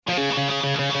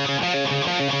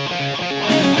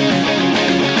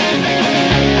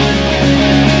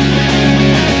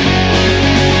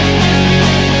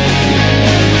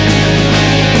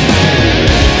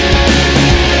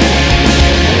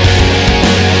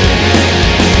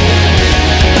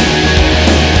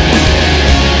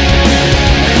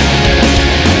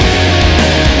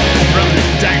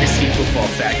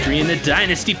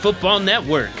Dynasty Football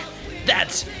Network.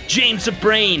 That's James the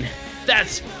Brain.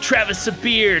 That's Travis the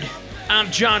Beard.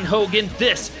 I'm John Hogan.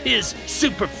 This is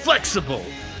Super Flexible.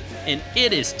 And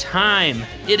it is time.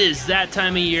 It is that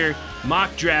time of year,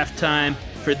 mock draft time.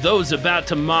 For those about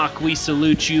to mock, we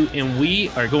salute you, and we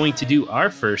are going to do our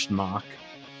first mock.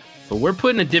 But we're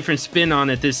putting a different spin on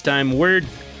it this time. We're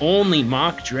only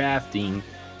mock drafting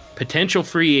potential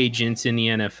free agents in the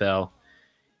NFL.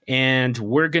 And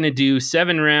we're going to do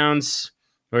 7 rounds,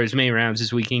 or as many rounds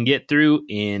as we can get through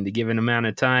in the given amount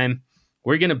of time.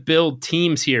 We're going to build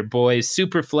teams here, boys.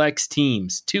 Super flex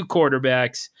teams. 2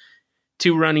 quarterbacks,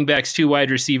 2 running backs, 2 wide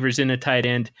receivers, and a tight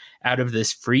end out of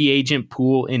this free agent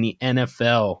pool in the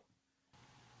NFL.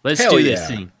 Let's do this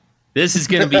thing. This is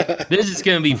gonna be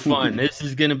fun. This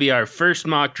is gonna be our first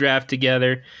mock draft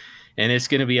together, and it's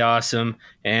gonna be awesome.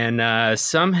 And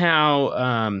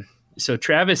somehow, so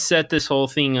Travis set this whole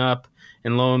thing up,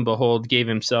 and lo and behold, gave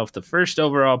himself the first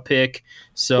overall pick.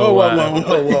 So,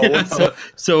 whoa.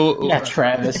 so yeah,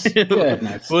 Travis.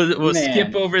 Goodness. We'll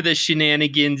skip over the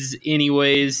shenanigans,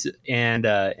 anyways, and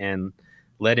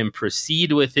let him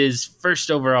proceed with his first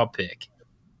overall pick.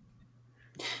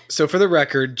 So for the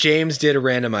record, James did a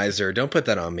randomizer. Don't put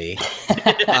that on me.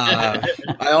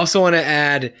 I also want to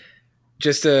add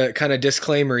just a kind of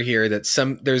disclaimer here that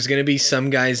there's going to be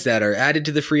some guys that are added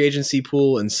to the free agency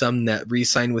pool and some that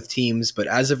re-sign with teams. But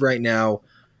as of right now,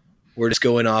 we're just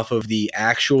going off of the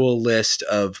actual list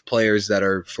of players that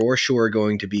are for sure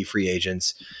going to be free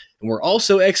agents. And we're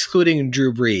also excluding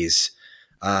Drew Brees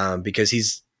because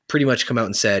he's pretty much come out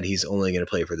and said he's only going to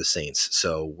play for the Saints.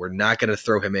 So we're not going to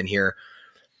throw him in here.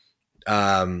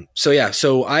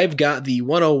 So I've got the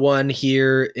 101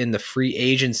 here in the free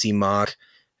agency mock,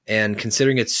 and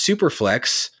considering it's super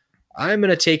flex, I'm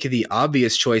going to take the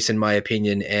obvious choice in my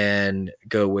opinion and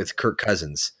go with Kirk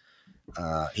Cousins.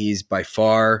 He's by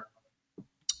far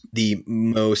the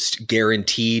most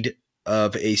guaranteed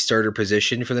of a starter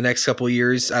position for the next couple of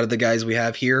years out of the guys we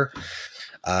have here.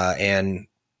 And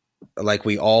like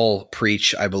we all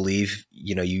preach, I believe,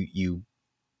 you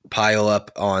pile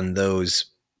up on those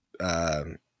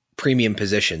premium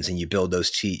positions and you build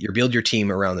build your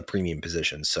team around the premium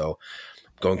positions. So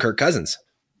I'm going Kirk Cousins.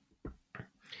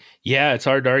 Yeah, it's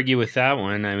hard to argue with that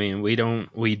one. I mean, we don't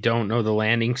know the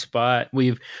landing spot.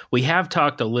 We have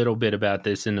talked a little bit about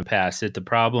this in the past, that the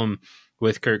problem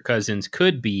with Kirk Cousins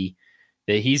could be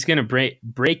that he's going to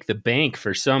break the bank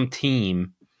for some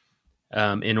team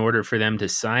in order for them to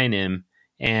sign him.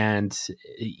 And,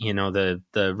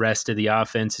 the rest of the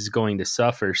offense is going to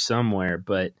suffer somewhere.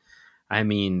 But I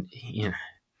mean,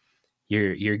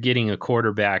 you're getting a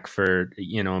quarterback for,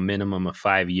 a minimum of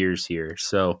 5 years here.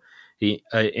 So,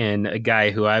 and a guy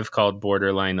who I've called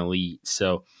borderline elite.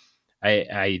 So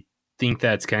I think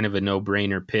that's kind of a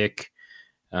no-brainer pick.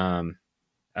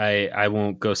 I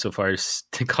won't go so far as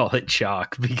to call it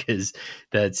chalk because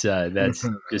that's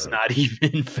just not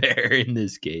even fair in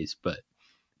this case. But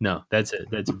no, that's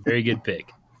a very good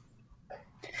pick.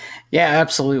 Yeah,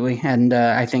 absolutely. And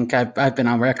I think I've been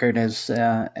on record as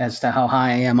to how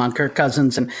high I am on Kirk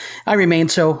Cousins, and I remain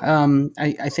so.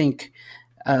 I think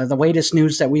the latest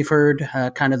news that we've heard,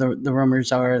 kind of the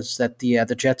rumors are, is that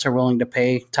the Jets are willing to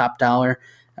pay top dollar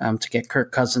to get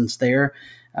Kirk Cousins there.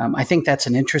 I think that's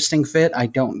an interesting fit. I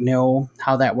don't know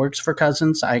how that works for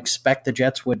Cousins. I expect the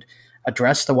Jets would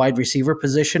address the wide receiver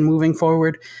position moving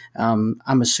forward. I'm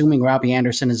assuming Robbie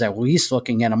Anderson is at least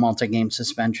looking at a multi-game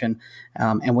suspension.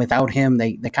 And without him,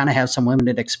 they kind of have some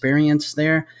limited experience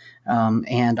there.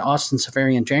 And Austin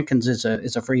Seferian-Jenkins is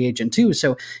a free agent too.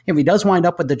 So if he does wind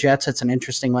up with the Jets, it's an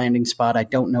interesting landing spot. I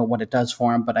don't know what it does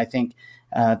for him, but I think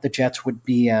the Jets would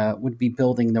be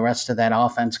building the rest of that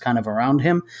offense kind of around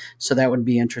him. So that would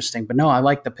be interesting. But no, I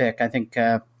like the pick. I think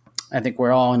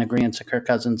we're all in agreement that Kirk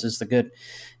Cousins is the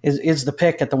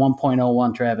pick at the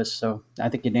 1.01, Travis. So I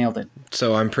think you nailed it.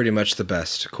 So I'm pretty much the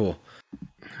best. Cool.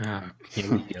 Here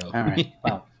we go. All right.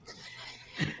 Well,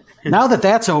 now that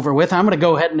that's over with, I'm going to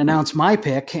go ahead and announce my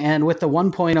pick. And with the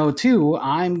 1.02,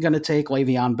 I'm going to take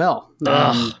Le'Veon Bell.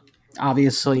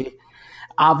 Obviously,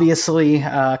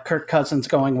 Kirk Cousins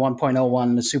going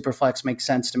 1.01, the Superflex makes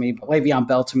sense to me. But Le'Veon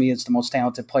Bell, to me, is the most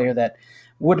talented player that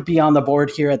would be on the board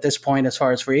here at this point as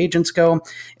far as free agents go.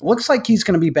 It looks like he's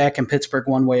going to be back in Pittsburgh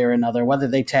one way or another, whether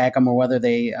they tag him or whether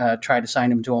they try to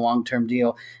sign him to a long-term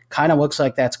deal. Kind of looks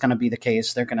like that's going to be the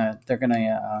case. They're going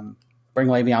to bring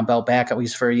Le'Veon Bell back at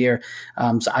least for a year.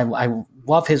 So I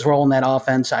love his role in that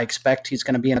offense. I expect he's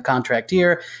going to be in a contract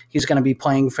year. He's going to be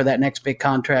playing for that next big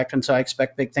contract, and so I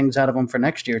expect big things out of him for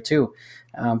next year too.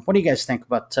 What do you guys think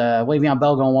about Le'Veon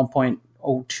Bell going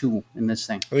 1.02 in this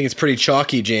thing? I think it's pretty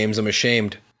chalky, James. I'm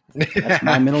ashamed. That's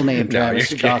my middle name, No,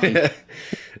 Travis. you're Talking. kidding.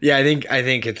 Yeah, I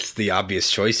think it's the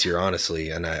obvious choice here, honestly,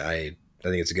 and I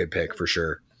think it's a good pick for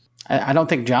sure. I don't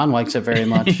think John likes it very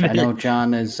much. I know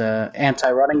John is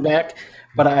anti-running back,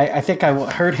 but I think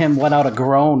I heard him let out a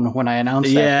groan when I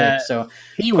announced that Yeah, pick. So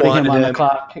he putting him wanted on the him.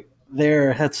 clock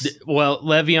there, that's Well,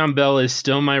 Le'Veon Bell is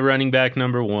still my running back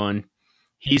number one.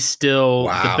 He's still the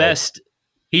Wow. best.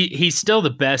 He's still the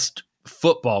best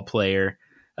football player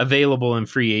available in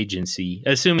free agency,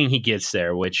 assuming he gets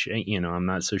there, which, I'm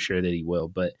not so sure that he will.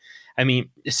 But I mean,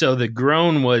 so the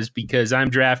groan was because I'm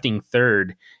drafting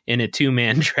third in a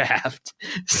 2-man draft.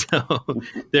 So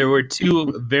there were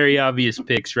two very obvious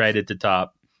picks right at the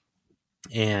top.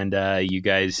 And you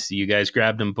guys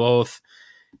grabbed them both.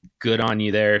 Good on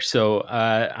you there. So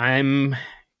I'm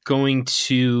going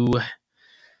to,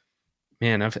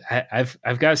 man,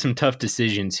 I've got some tough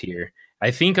decisions here.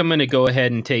 I think I'm going to go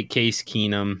ahead and take Case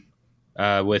Keenum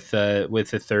with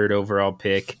the third overall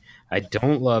pick. I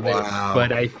don't love it,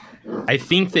 but I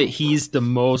think that he's the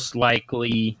most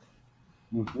likely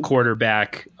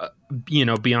quarterback,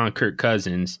 beyond Kirk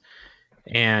Cousins.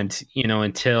 And,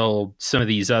 until some of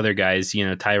these other guys,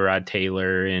 Tyrod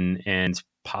Taylor and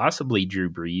possibly Drew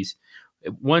Brees,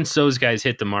 once those guys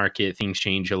hit the market, things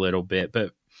change a little bit.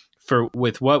 But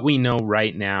with what we know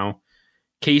right now,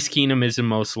 Case Keenum is the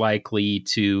most likely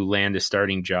to land a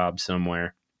starting job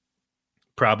somewhere.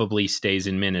 Probably stays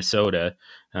in Minnesota,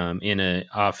 in an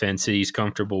offense that he's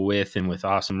comfortable with and with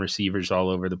awesome receivers all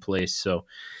over the place. So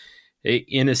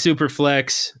in a super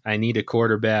flex, I need a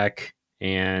quarterback,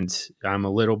 and I'm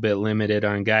a little bit limited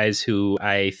on guys who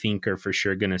I think are for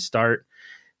sure going to start.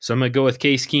 So I'm going to go with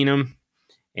Case Keenum,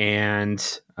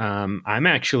 and I'm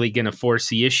actually going to force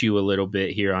the issue a little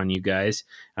bit here on you guys.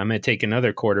 I'm going to take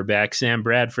another quarterback, Sam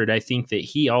Bradford. I think that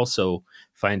he also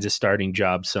finds a starting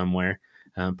job somewhere,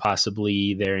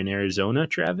 possibly there in Arizona,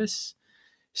 Travis.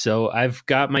 So I've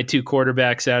got my two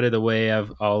quarterbacks out of the way.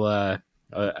 I've got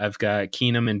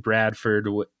Keenum and Bradford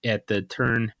at the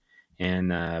turn, and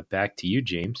back to you,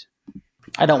 James.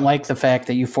 I don't like the fact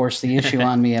that you forced the issue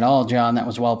on me at all, John. That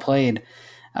was well played.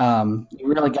 You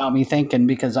really got me thinking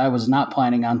because I was not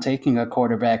planning on taking a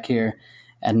quarterback here,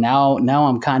 and now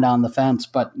I'm kind of on the fence.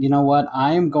 But you know what?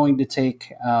 I am going to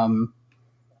take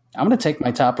I'm going to take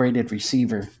my top-rated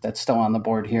receiver that's still on the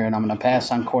board here, and I'm going to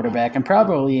pass on quarterback and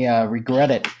probably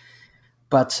regret it.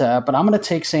 But I'm going to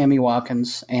take Sammy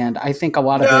Watkins, and I think a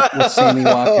lot of it with Sammy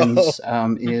Watkins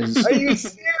is. Are you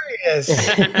serious?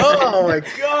 Oh my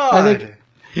god!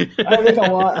 I think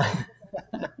a lot.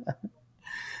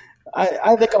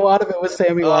 I think a lot of it with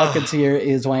Sammy Watkins here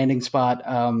is landing spot.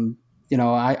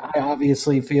 I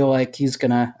obviously feel like he's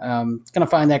gonna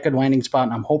find that good landing spot,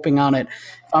 and I'm hoping on it.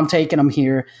 If I'm taking him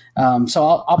here,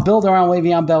 so I'll build around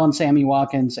Le'Veon Bell and Sammy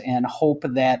Watkins, and hope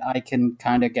that I can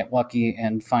kind of get lucky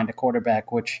and find a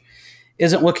quarterback, which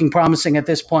isn't looking promising at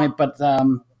this point. But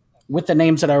with the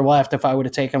names that are left, if I would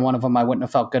have taken one of them, I wouldn't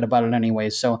have felt good about it anyway.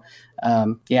 So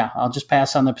I'll just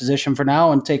pass on the position for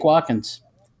now and take Watkins.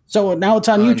 So now it's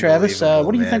on you, Travis.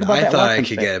 What do you think about that? I thought Watkins I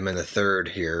could pick? get him in the third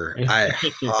here.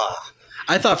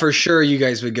 I thought for sure you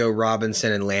guys would go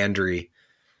Robinson and Landry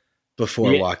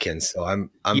before Watkins. So I'm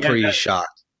pretty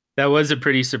shocked. That was a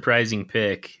pretty surprising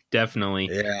pick, definitely.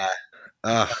 Yeah.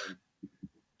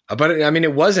 But I mean,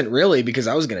 it wasn't really because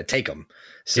I was going to take him.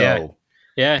 So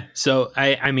yeah. So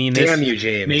I mean, damn you,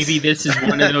 James. Maybe this is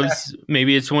one of those.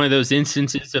 Maybe it's one of those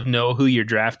instances of know who you're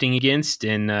drafting against,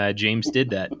 and James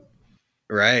did that.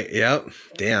 Right. Yep.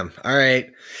 Damn. All right.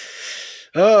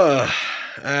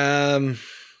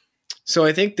 So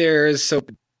I think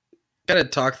kind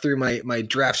of talk through my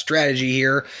draft strategy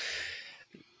here.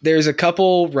 There's a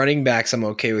couple running backs I'm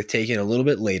okay with taking a little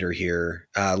bit later here.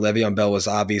 Le'Veon Bell was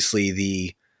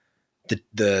obviously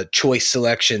the choice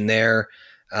selection there.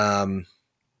 Man,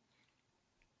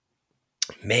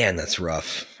 that's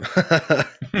rough.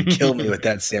 Kill me with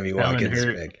that Sammy Watkins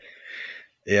pick.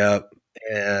 Yep.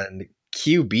 And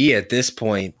QB at this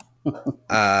point,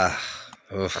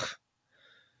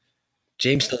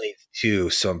 James still needs 2,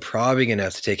 so I'm probably going to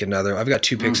have to take another. I've got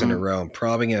 2 picks in a row. I'm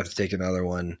probably going to have to take another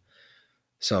one,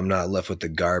 so I'm not left with the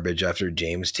garbage after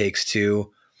James takes 2.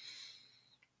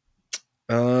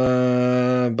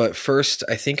 But first,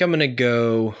 I think I'm going to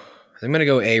go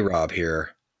A-Rob here.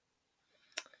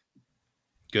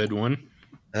 Good one.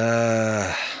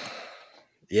 Yeah,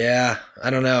 I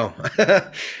don't know.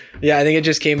 Yeah, I think it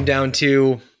just came down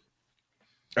to,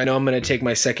 I know I'm going to take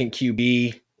my second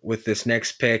QB with this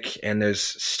next pick, and there's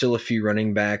still a few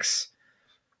running backs.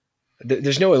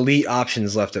 There's no elite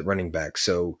options left at running back,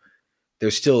 so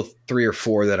there's still 3 or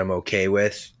 4 that I'm okay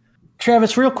with.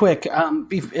 Travis, real quick,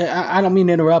 I don't mean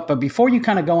to interrupt, but before you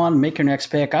kind of go on and make your next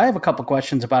pick, I have a couple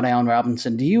questions about Allen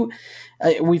Robinson.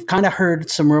 We've kind of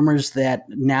heard some rumors that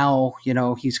now,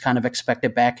 he's kind of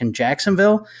expected back in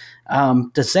Jacksonville.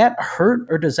 Does that hurt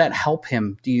or does that help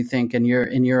him, do you think, in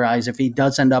your eyes, if he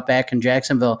does end up back in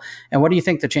Jacksonville? And what do you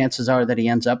think the chances are that he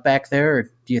ends up back there? Or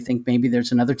do you think maybe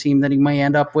there's another team that he may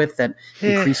end up with that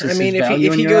increases his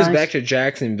value? If he goes back to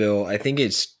Jacksonville, I think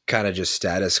it's kind of just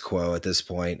status quo at this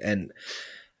point, and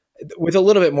with a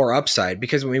little bit more upside,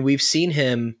 because we've seen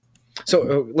him.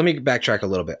 So let me backtrack a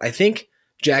little bit. I think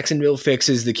Jacksonville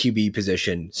fixes the QB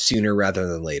position sooner rather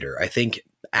than later. I think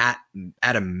at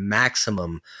a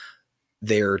maximum,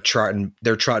 they're trotting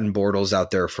Bortles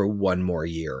out there for one more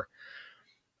year.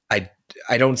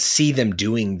 I don't see them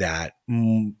doing that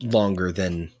longer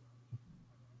than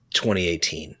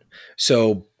 2018.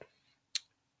 So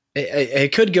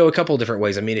it could go a couple different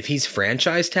ways. I mean, if he's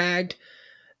franchise tagged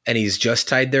and he's just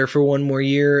tied there for one more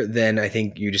year, then I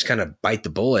think you just kind of bite the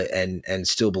bullet and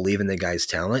still believe in the guy's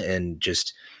talent and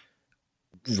just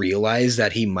realize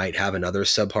that he might have another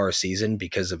subpar season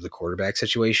because of the quarterback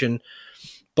situation.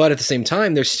 But at the same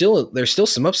time, there's still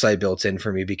some upside built in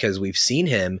for me because we've seen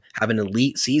him have an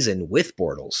elite season with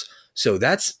Bortles. So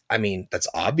that's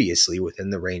obviously within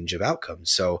the range of outcomes.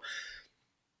 So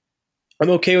I'm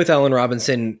okay with Allen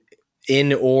Robinson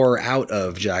in or out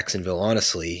of Jacksonville,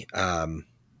 honestly.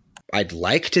 I'd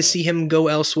like to see him go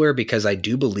elsewhere because I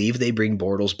do believe they bring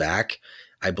Bortles back.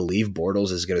 I believe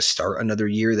Bortles is going to start another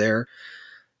year there.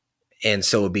 And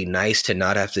so it'd be nice to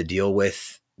not have to deal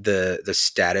with the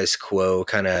status quo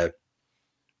kind of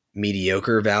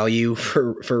mediocre value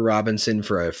for Robinson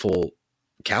for a full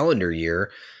calendar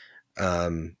year.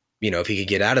 If he could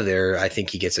get out of there, I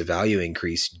think he gets a value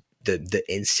increase the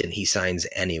instant he signs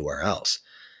anywhere else,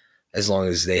 as long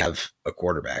as they have a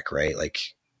quarterback, right?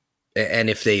 And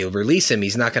if they release him,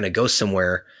 he's not going to go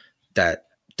somewhere that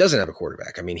doesn't have a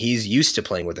quarterback. I mean, he's used to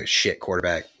playing with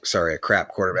a crap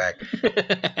quarterback.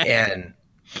 And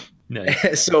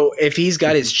nice. So if he's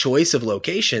got his choice of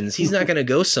locations, he's not going to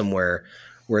go somewhere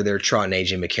where they're trotting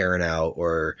AJ McCarron out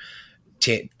or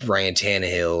Ryan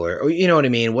Tannehill or you know what I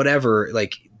mean? Whatever.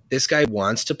 This guy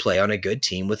wants to play on a good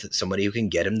team with somebody who can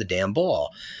get him the damn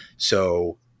ball.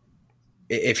 So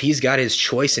if he's got his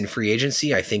choice in free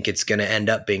agency, I think it's going to end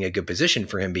up being a good position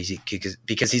for him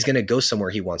because he's going to go somewhere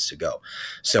he wants to go.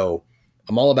 So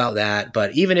I'm all about that.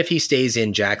 But even if he stays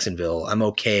in Jacksonville, I'm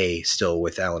okay still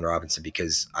with Allen Robinson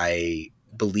because I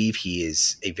believe he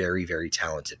is a very, very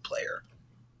talented player.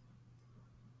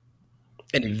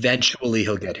 And eventually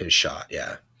he'll get his shot.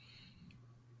 Yeah.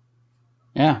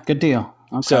 Yeah, good deal.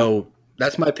 Okay. So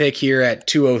that's my pick here at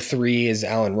 203 is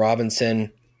Allen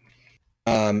Robinson.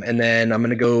 And then I'm going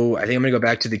to go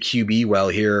back to the QB well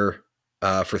here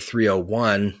for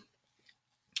 301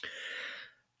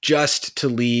 just to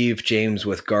leave James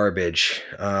with garbage.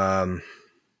 Do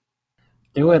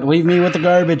it. Leave me with the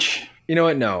garbage. You know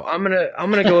what? No, I'm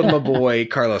going to go with my boy,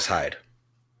 Carlos Hyde.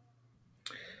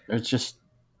 I'm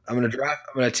going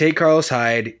to take Carlos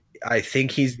Hyde. I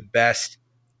think he's the best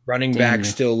running back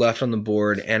still left on the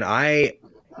board. And I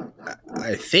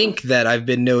think that I've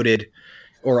been noted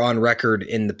or on record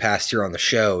in the past year on the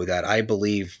show that I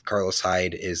believe Carlos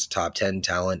Hyde is top 10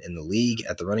 talent in the league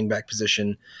at the running back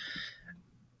position.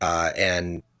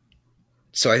 And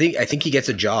so I think he gets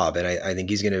a job, and I think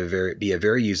he's going to be a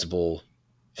very usable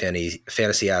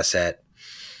fantasy asset.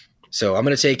 So I'm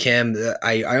going to take him.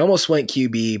 I almost went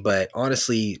QB, but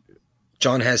honestly,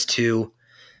 John has 2.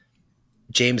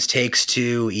 James takes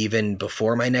 2 even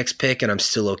before my next pick, and I'm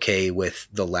still okay with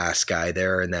the last guy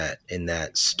there in that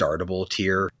startable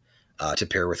tier to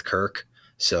pair with Kirk.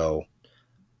 So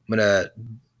I'm gonna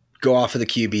go off of the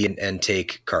QB and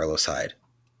take Carlos Hyde.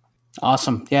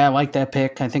 Awesome. Yeah, I like that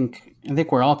pick. I think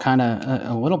we're all kind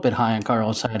of a little bit high on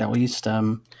Carlos Hyde at least.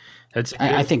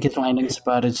 I think his landing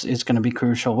spot is going to be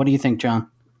crucial. What do you think, John?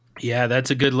 Yeah, that's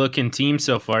a good looking team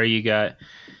so far. You got,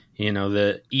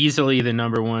 easily the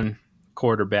number one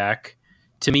quarterback,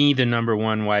 to me the number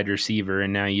one wide receiver,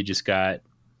 and now you just got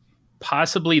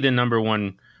possibly the number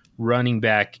one running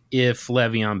back if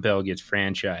Le'Veon Bell gets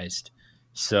franchised.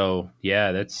 So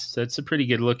yeah, that's a pretty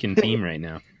good looking team right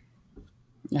now.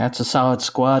 Yeah, it's a solid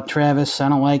squad, Travis. I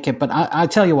don't like it, but I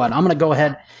tell you what, I'm going to go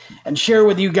ahead and share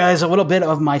with you guys a little bit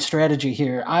of my strategy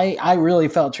here. I really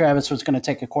felt Travis was going to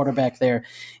take a quarterback there,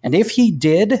 and if he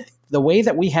did, the way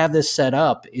that we have this set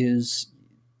up is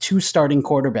 2 starting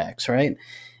quarterbacks, right?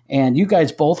 and you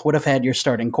guys both would have had your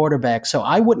starting quarterback. So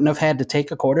I wouldn't have had to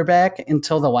take a quarterback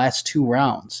until the last 2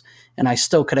 rounds, and I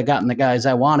still could have gotten the guys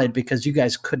I wanted because you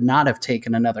guys could not have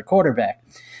taken another quarterback.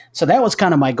 So that was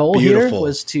kind of my goal here,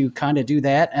 was to kind of do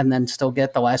that and then still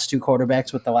get the last 2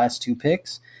 quarterbacks with the last 2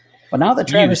 picks. But now that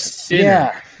Travis,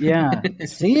 yeah.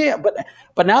 See,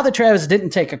 but now that Travis didn't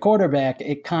take a quarterback,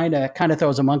 it kind of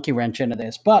throws a monkey wrench into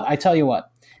this. But I tell you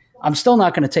what, I'm still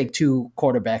not going to take 2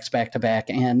 quarterbacks back to back,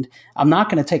 and I'm not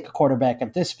going to take a quarterback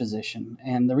at this position.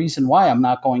 And the reason why I'm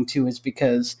not going to is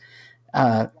because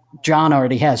John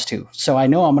already has 2. So I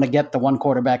know I'm going to get the one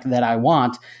quarterback that I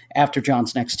want after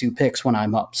John's next 2 picks when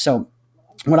I'm up. So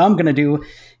what I'm going to do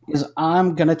is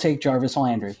I'm going to take Jarvis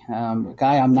Landry, a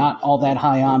guy I'm not all that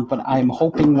high on, but I'm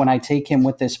hoping when I take him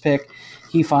with this pick,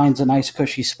 he finds a nice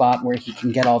cushy spot where he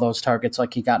can get all those targets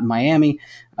like he got in Miami.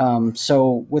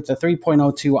 So with the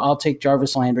 3.02, I'll take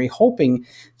Jarvis Landry, hoping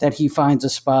that he finds a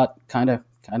spot kind of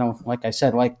like I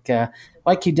said, like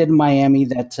he did in Miami,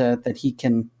 that he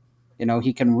can,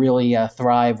 he can really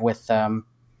thrive with a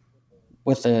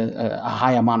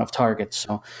high amount of targets.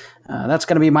 So that's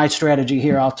going to be my strategy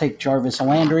here. I'll take Jarvis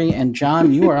Landry, and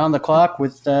John, you are on the clock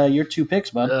with your 2 picks,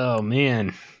 bud. Oh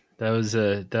man, that was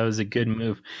a good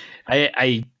move.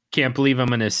 I can't believe I'm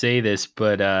going to say this,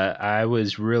 but I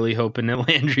was really hoping that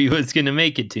Landry was going to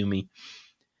make it to me.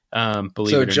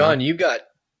 So John, you got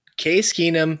Case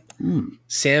Keenum,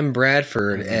 Sam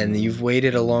Bradford, and you've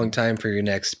waited a long time for your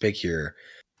next pick here.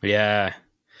 Yeah.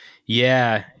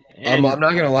 I'm not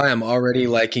going to lie. I'm already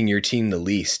liking your team the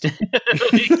least.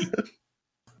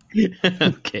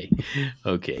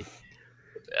 Okay.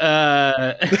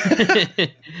 Well,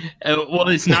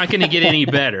 it's not going to get any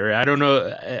better. I don't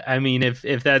know. I mean,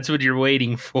 if that's what you're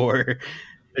waiting for,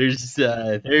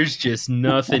 there's just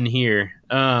nothing here.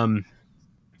 So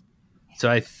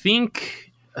I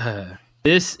think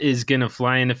this is going to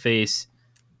fly in the face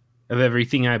of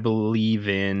everything I believe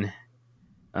in.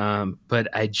 But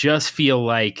I just feel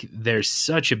like there's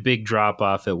such a big drop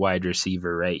off at wide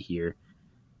receiver right here.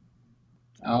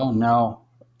 Oh no!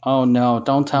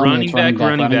 Don't tell me it's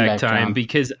running back time, John.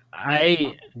 Because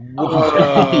I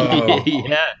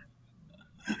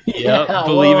yeah,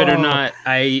 believe it or not,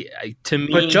 to me,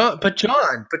 but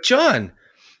John,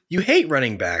 you hate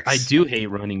running backs. I do hate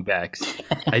running backs.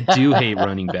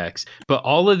 But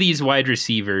all of these wide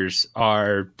receivers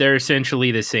they're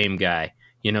essentially the same guy.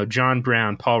 John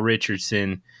Brown, Paul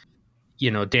Richardson,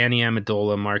 Danny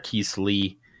Amendola, Marquise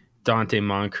Lee, Dante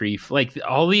Moncrief, like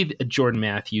all the Jordan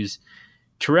Matthews.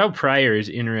 Terrell Pryor is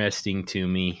interesting to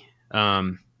me.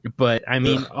 But I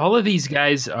mean, all of these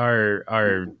guys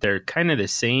they're kind of the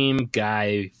same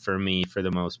guy for me for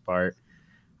the most part.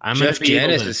 Jeff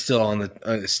Janis is still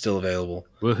still available.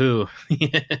 Woohoo.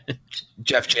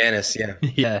 Jeff Janis, yeah.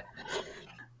 Yeah.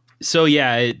 So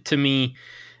yeah, to me,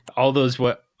 all those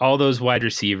wide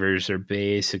receivers are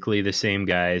basically the same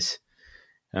guys.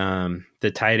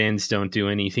 The tight ends don't do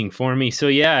anything for me. So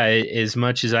yeah, as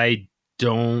much as I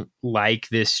don't like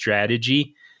this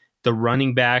strategy, the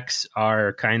running backs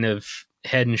are kind of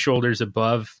head and shoulders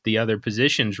above the other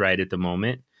positions right at the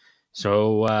moment.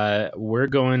 So we're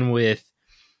going with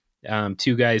 2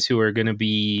 guys who are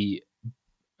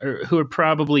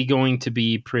probably going to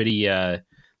be pretty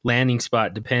landing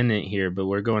spot dependent here, but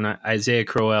we're going on Isaiah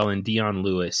Crowell and Dion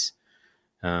Lewis.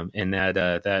 And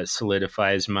that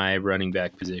solidifies my running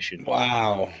back position.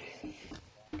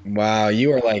 Wow,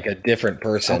 you are like a different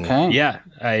person. Okay. Yeah,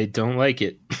 I don't like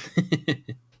it.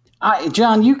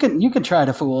 John, you can try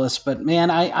to fool us, but man,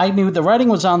 I knew the writing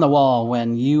was on the wall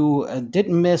when you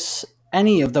didn't miss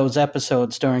any of those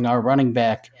episodes during our running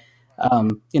back,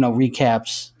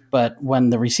 recaps. But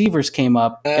when the receivers came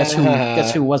up, guess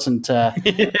who wasn't?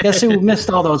 Guess who missed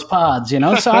all those pods?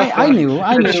 So I knew.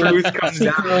 The truth comes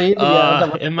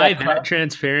out. Am I that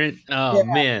transparent? Oh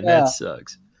man, that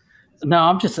sucks. No,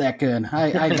 I'm just that good.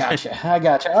 I got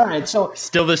you. All right, so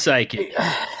still the psychic.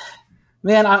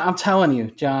 Man, I'm telling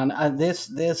you, John, this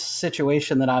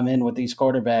situation that I'm in with these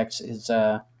quarterbacks is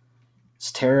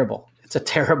it's terrible. It's a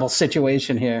terrible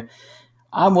situation here.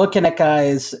 I'm looking at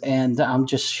guys and I'm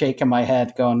just shaking my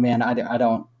head going, man, I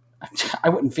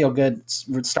wouldn't feel good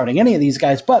starting any of these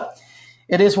guys, but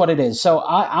it is what it is. So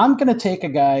I'm going to take a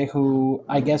guy who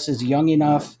I guess is young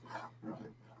enough,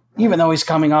 even though he's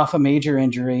coming off a major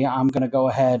injury. I'm going to go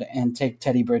ahead and take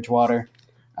Teddy Bridgewater.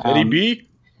 Teddy B?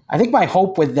 I think my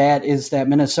hope with that is that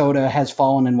Minnesota has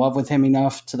fallen in love with him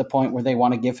enough to the point where they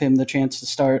want to give him the chance to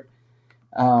start.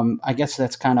 I guess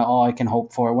that's kind of all I can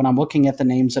hope for. When I'm looking at the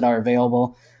names that are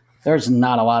available, there's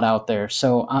not a lot out there.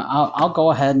 So I'll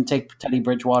go ahead and take Teddy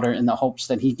Bridgewater in the hopes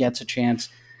that he gets a chance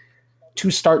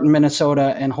to start in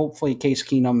Minnesota, and hopefully Case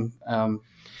Keenum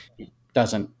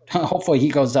doesn't. Hopefully he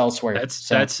goes elsewhere.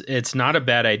 It's not a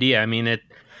bad idea. I mean,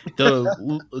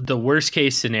 the worst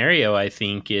case scenario, I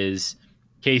think, is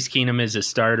Case Keenum is a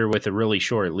starter with a really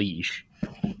short leash.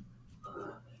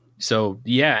 So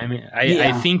yeah, I mean,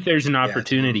 I think there's an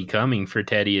opportunity coming for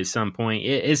Teddy at some point.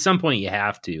 At some point, you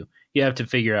have to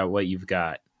figure out what you've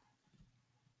got.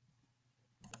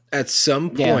 At some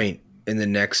point in the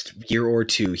next year or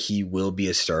two, he will be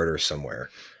a starter somewhere,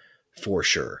 for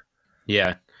sure.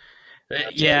 Yeah,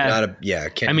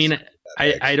 I mean,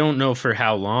 I don't know for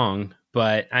how long,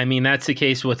 but I mean that's the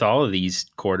case with all of these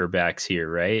quarterbacks here,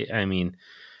 right? I mean,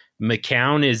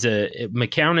 McCown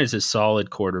is a solid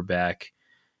quarterback.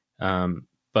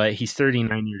 But he's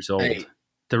 39 years old. Hey,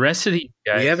 the rest of the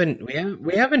guys,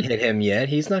 we haven't hit him yet.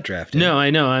 He's not drafted. No, I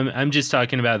know. I'm just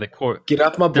talking about Get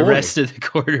off my boy. The rest of the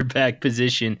quarterback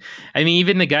position. I mean,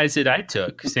 even the guys that I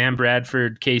took, Sam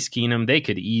Bradford, Case Keenum, they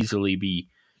could easily be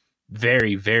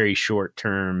very, very short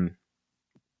term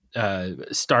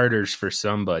starters for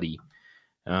somebody.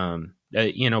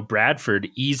 Bradford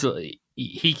easily.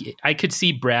 I could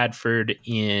see Bradford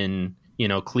in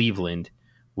Cleveland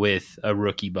with a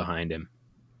rookie behind him.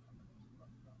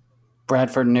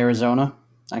 Bradford in Arizona.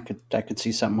 I could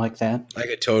see something like that. I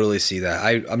could totally see that.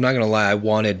 I'm not going to lie. I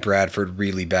wanted Bradford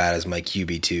really bad as my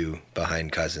QB2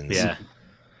 behind Cousins. Yeah.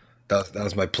 That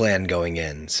was my plan going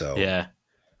in. So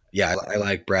yeah, I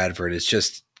like Bradford. It's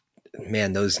just,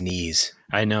 man, those knees.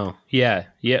 I know. Yeah.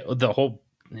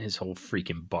 His whole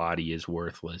freaking body is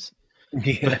worthless.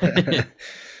 Yeah.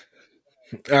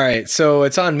 All right. So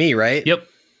it's on me, right? Yep.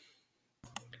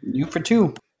 You for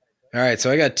two. All right,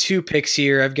 so I got 2 picks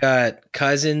here. I've got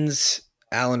Cousins,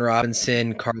 Allen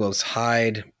Robinson, Carlos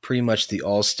Hyde, pretty much the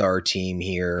all-star team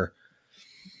here.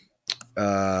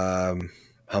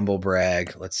 Humble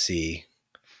brag. Let's see.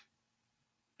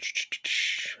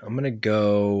 I'm going to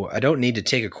go – I don't need to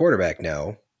take a quarterback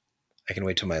now. I can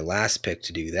wait till my last pick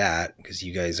to do that because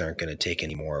you guys aren't going to take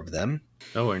any more of them.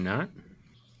 Oh, we're not?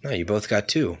 No, you both got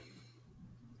 2.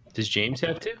 Does James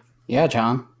have 2? Yeah,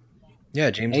 John. Yeah,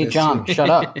 James. Hey, John, shut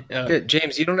up.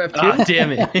 James, you don't have 2? Oh,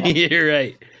 damn it. You're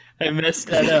right. I messed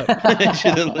that up. I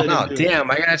should have let him do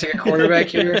damn. It. I got to take a quarterback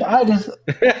here. I'm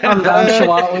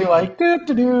nonchalantly like,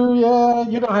 yeah,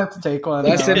 you don't have to take one.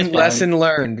 Lesson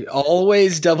learned.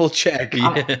 Always double check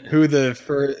who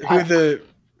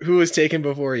was taken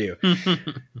before you.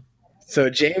 So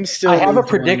James still. I have a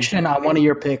prediction on one of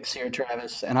your picks here,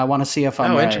 Travis, and I want to see if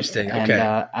I'm right. Interesting. Okay.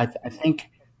 And,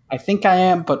 I think I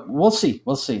am, but we'll see.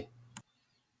 We'll see.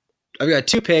 I've got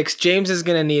 2 picks. James is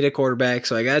going to need a quarterback,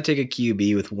 so I got to take a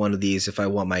QB with one of these if I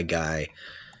want my guy.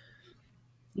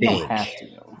 You don't have to.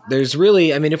 There's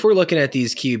really, I mean, if we're looking at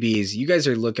these QBs, you guys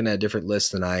are looking at different lists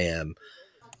than I am.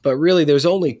 But really, there's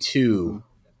only 2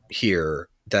 here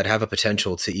that have a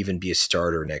potential to even be a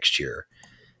starter next year.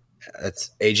 That's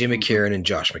AJ McCarron and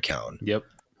Josh McCown. Yep.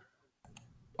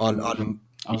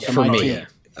 For me.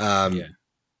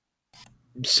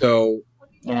 So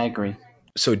yeah, I agree.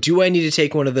 So do I need to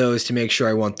take one of those to make sure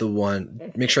I get the one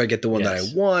that I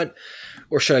want,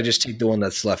 or should I just take the one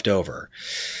that's left over?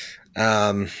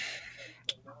 I'm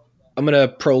going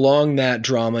to prolong that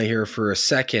drama here for a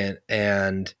second,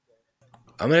 and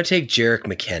I'm going to take Jerick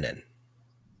McKinnon.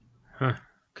 Huh.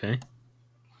 Okay.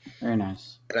 Very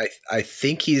nice. And I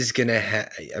think he's going to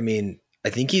I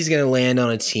think he's going to land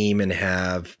on a team and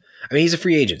have – he's a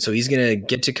free agent, so he's going to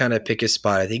get to kind of pick his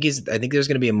spot. I think there's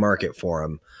going to be a market for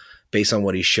him based on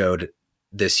what he showed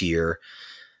this year.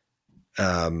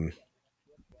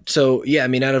 So, yeah,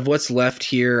 out of what's left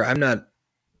here, I'm not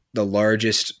the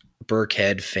largest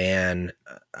Burkhead fan.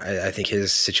 I think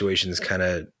his situation is kind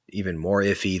of even more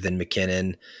iffy than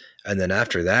McKinnon. And then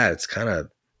after that, it's kind of,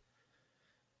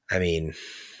 I don't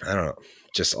know,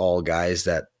 just all guys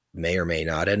that may or may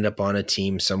not end up on a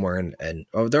team somewhere. And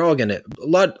they're all going to, a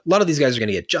lot of these guys are going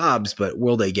to get jobs, but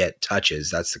will they get touches?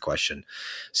 That's the question.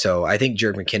 So I think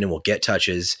Jerick McKinnon will get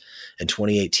touches in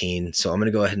 2018. So I'm going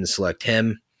to go ahead and select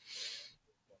him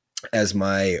as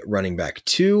my running back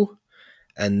 2.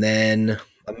 And then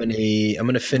I'm going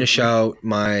to finish out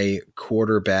my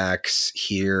quarterbacks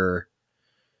here.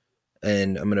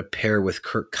 And I'm going to pair with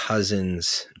Kirk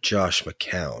Cousins, Josh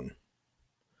McCown.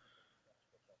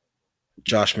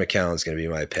 Josh McCown is going to be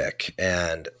my pick,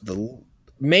 and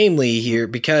mainly here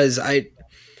because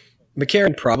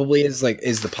McCarron probably is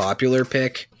the popular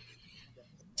pick.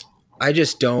 I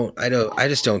just don't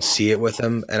see it with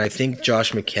him, and I think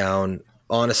Josh McCown.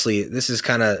 Honestly, this is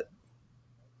kind of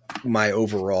my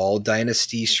overall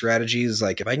dynasty strategy. Is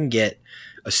if I can get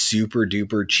a super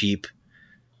duper cheap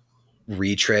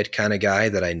retread kind of guy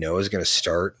that I know is going to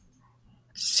start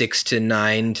 6 to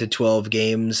 9 to 12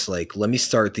 games. Like, let me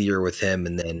start the year with him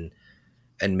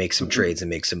and make some trades and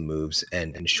make some moves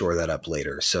and shore that up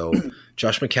later. So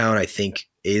Josh McCown, I think,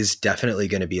 is definitely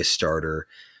going to be a starter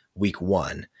week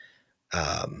 1.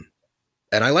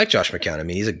 And I like Josh McCown. I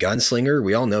mean, he's a gunslinger.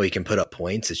 We all know he can put up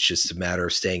points. It's just a matter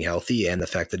of staying healthy and the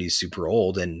fact that he's super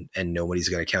old and nobody's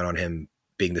going to count on him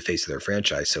being the face of their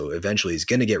franchise. So eventually he's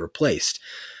going to get replaced.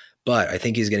 But I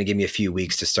think he's going to give me a few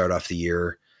weeks to start off the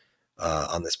year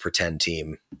on this pretend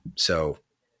team. So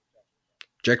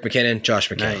Jerick McKinnon, Josh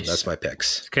McCown. Nice. That's my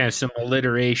picks. It's kind of some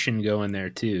alliteration going there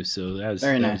too. So that was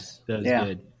very nice. That was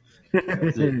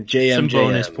good. Some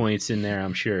bonus points in there,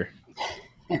 I'm sure.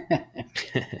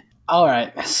 All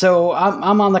right, so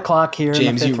I'm on the clock here.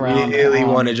 James, in the 5th round. You really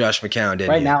wanted Josh McCown, didn't you?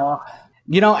 Right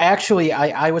now, actually,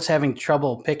 I was having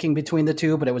trouble picking between the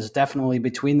two, but it was definitely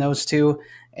between those two,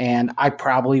 and I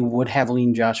probably would have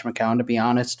leaned Josh McCown, to be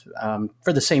honest,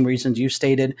 for the same reasons you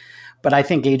stated. But I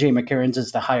think A.J. McCarron's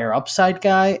is the higher upside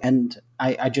guy, and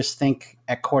I just think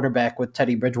at quarterback with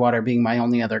Teddy Bridgewater being my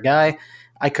only other guy,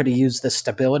 I could have used the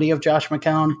stability of Josh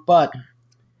McCown, but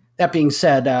that being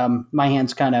said, my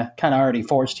hand's kind of already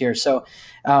forced here. So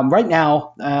right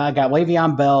now, I got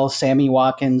Le'Veon Bell, Sammy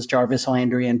Watkins, Jarvis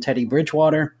Landry, and Teddy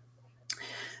Bridgewater.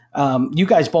 You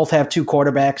guys both have 2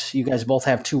 quarterbacks. You guys both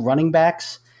have 2 running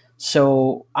backs.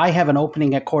 So I have an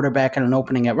opening at quarterback and an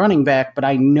opening at running back, but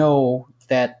I know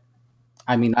that,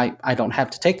 I don't have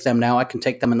to take them now. I can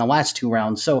take them in the last 2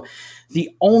 rounds. So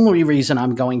the only reason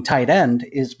I'm going tight end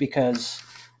is because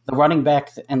the running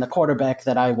back and the quarterback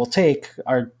that I will take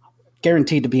are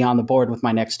guaranteed to be on the board with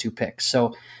my next 2 picks.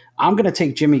 So I'm going to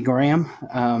take Jimmy Graham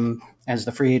as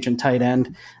the free agent tight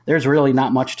end. There's really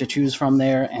not much to choose from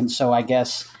there. And so I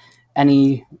guess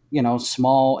any,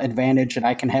 small advantage that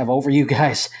I can have over you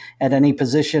guys at any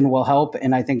position will help.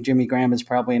 And I think Jimmy Graham is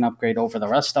probably an upgrade over the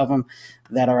rest of them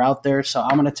that are out there. So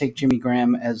I'm going to take Jimmy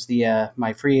Graham as the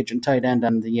my free agent tight end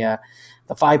and the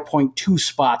 5.2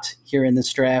 spot here in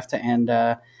this draft. And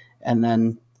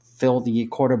then fill the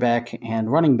quarterback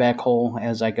and running back hole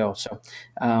as I go. So,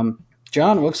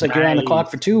 John, looks like you're on the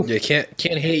clock for 2. You can't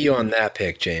hate you on that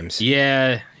pick, James.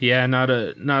 Yeah, not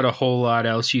a whole lot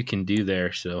else you can do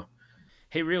there. So,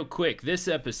 hey, real quick, this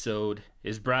episode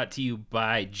is brought to you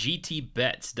by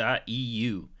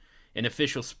GTBets.eu, an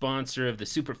official sponsor of the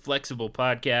Super Flexible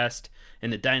podcast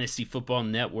and the Dynasty Football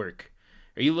Network.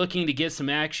 Are you looking to get some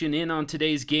action in on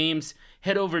today's games?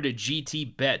 Head over to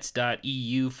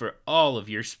gtbets.eu for all of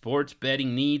your sports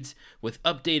betting needs with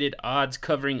updated odds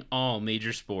covering all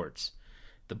major sports.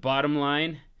 The bottom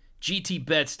line,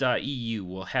 gtbets.eu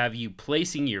will have you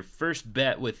placing your first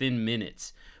bet within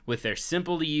minutes with their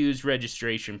simple-to-use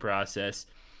registration process.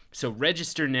 So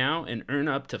register now and earn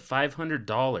up to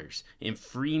 $500 in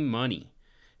free money.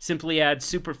 Simply add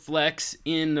Superflex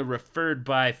in the referred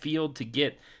by field to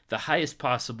get the highest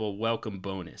possible welcome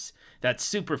bonus. That's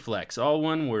Superflex, all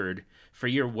one word, for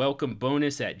your welcome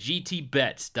bonus at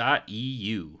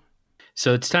gtbets.eu.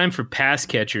 So it's time for pass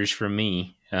catchers for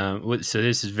me. So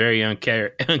this is very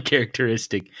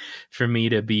uncharacteristic for me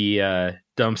to be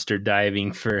dumpster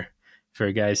diving for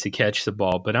guys to catch the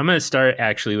ball. But I'm going to start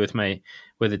actually with a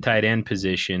tight end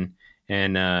position.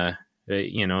 And, at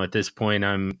this point,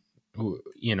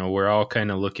 we're all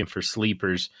kind of looking for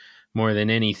sleepers more than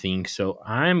anything. So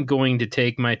I'm going to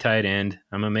take my tight end.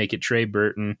 I'm going to make it Trey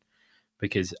Burton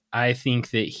because I think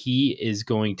that he is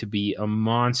going to be a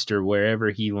monster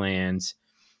wherever he lands.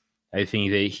 I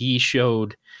think that he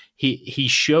showed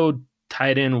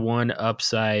tight end 1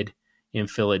 upside in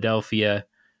Philadelphia,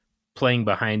 playing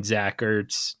behind Zach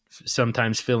Ertz,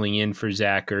 sometimes filling in for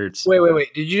Zach Ertz.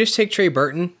 Wait. Did you just take Trey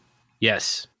Burton?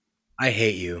 Yes. I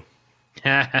hate you.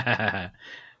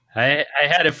 I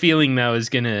had a feeling that was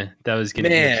gonna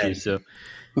hit you.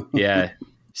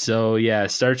 So yeah.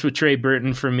 Starts with Trey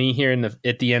Burton for me here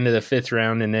at the end of the 5th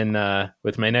round, and then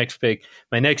with my next pick,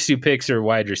 my next 2 picks are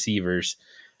wide receivers.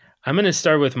 I'm gonna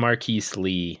start with Marquise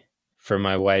Lee for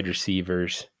my wide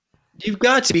receivers. You've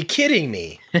got to be kidding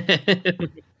me.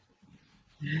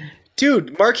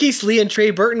 Dude, Marquise Lee and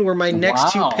Trey Burton were my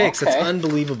next 2 picks. Okay. That's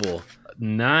unbelievable.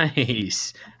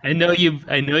 Nice. I know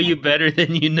you better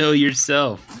than you know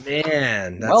yourself.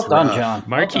 Man, that's well done, John.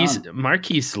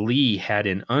 Marquise Lee had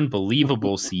an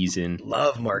unbelievable season.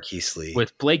 Love Marquise Lee.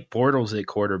 With Blake Bortles at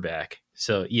quarterback.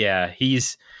 So yeah, I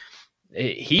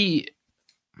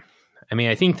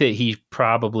think that he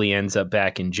probably ends up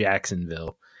back in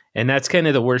Jacksonville. And that's kind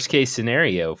of the worst case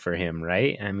scenario for him,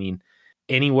 right? I mean,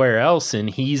 anywhere else and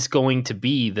he's going to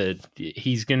be the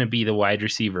wide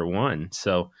receiver 1.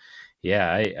 So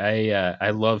yeah, I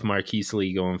love Marquise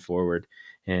Lee going forward,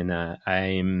 and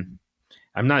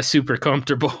I'm not super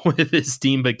comfortable with this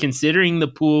team, but considering the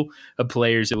pool of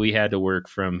players that we had to work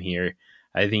from here,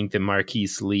 I think that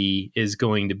Marquise Lee is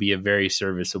going to be a very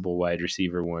serviceable wide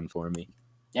receiver one for me.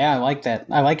 Yeah, I like that.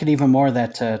 I like it even more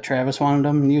that Travis wanted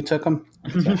him and you took him.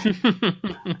 So.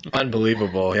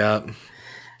 Unbelievable. Yeah.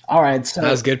 All right. So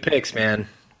that was good picks, man.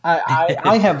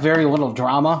 I have very little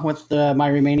drama with my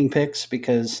remaining picks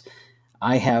because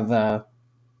I have a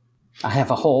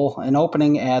hole, an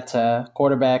opening at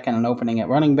quarterback and an opening at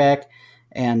running back.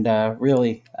 And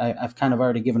really, I've kind of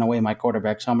already given away my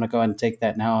quarterback, so I'm going to go ahead and take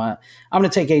that now. I'm going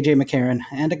to take A.J. McCarron.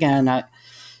 And again,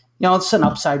 it's an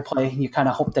upside play. You kind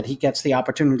of hope that he gets the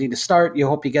opportunity to start. You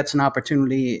hope he gets an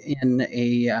opportunity in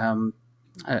a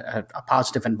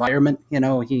positive environment.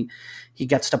 He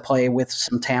gets to play with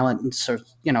some talent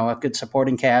and a good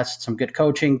supporting cast, some good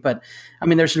coaching. But I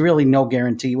mean, there's really no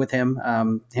guarantee with him.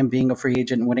 Him being a free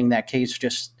agent and winning that case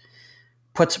just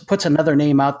puts another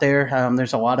name out there.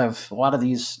 There's a lot of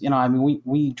these.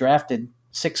 We drafted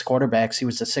 6 quarterbacks. He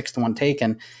was the 6th one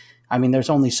taken. I mean, there's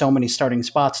only so many starting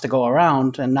spots to go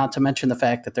around, and not to mention the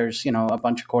fact that there's a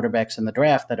bunch of quarterbacks in the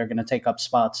draft that are going to take up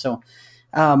spots. So.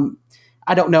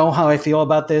 I don't know how I feel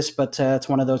about this, but it's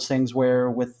one of those things where,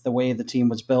 with the way the team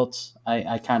was built,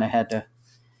 I kind of had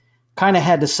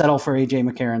to settle for AJ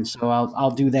McCarron. So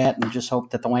I'll do that and just hope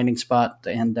that the landing spot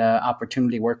and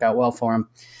opportunity work out well for him.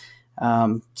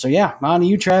 So yeah, on to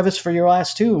you, Travis, for your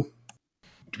last 2.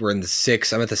 We're in the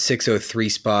 6. I'm at the 603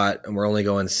 spot, and we're only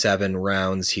going 7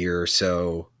 rounds here.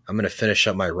 So I'm going to finish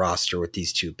up my roster with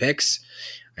these 2 picks.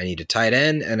 I need a tight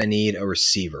end and I need a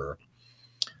receiver.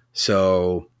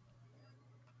 So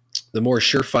the more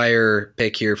surefire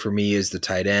pick here for me is the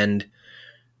tight end.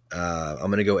 I'm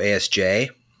going to go ASJ.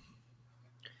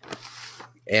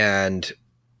 And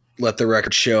let the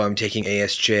record show I'm taking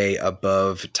ASJ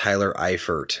above Tyler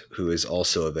Eifert, who is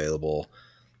also available.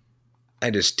 I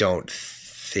just don't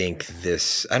think I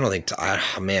just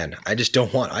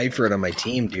don't want Eifert on my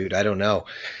team, dude. I don't know.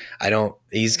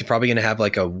 He's probably going to have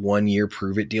like a 1-year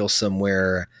prove-it deal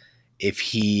somewhere. If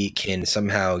he can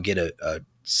somehow get a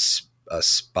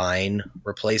spine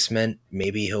replacement,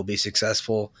 maybe he'll be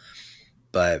successful.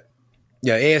 But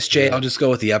yeah, ASJ, I'll just go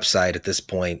with the upside at this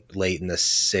point, late in the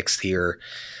 6th here.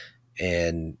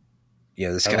 And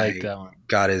this guy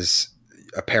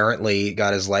apparently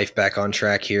got his life back on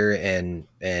track here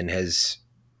and has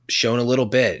shown a little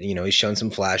bit. He's shown some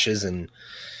flashes, and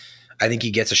I think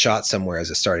he gets a shot somewhere as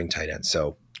a starting tight end.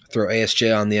 So throw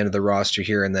ASJ on the end of the roster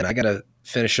here, and then I got to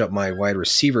finish up my wide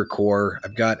receiver core.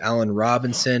 I've got Allen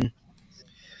Robinson.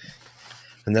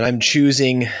 And then I'm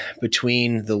choosing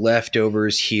between the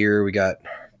leftovers here. We got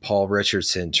Paul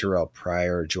Richardson, Terrell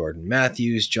Pryor, Jordan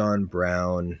Matthews, John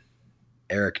Brown,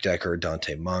 Eric Decker,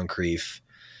 Dante Moncrief.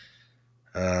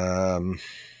 Man,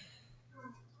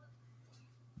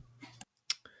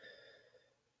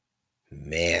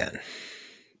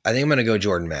 I think I'm going to go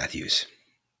Jordan Matthews.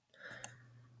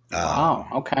 Wow,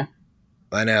 okay.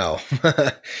 I know.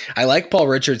 I like Paul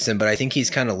Richardson, but I think he's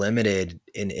kind of limited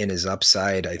in his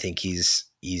upside. I think he's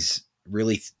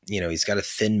really, he's got a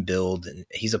thin build and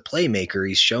he's a playmaker.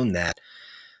 He's shown that.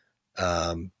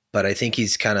 But I think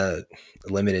he's kind of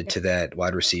limited to that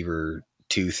wide receiver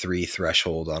 2-3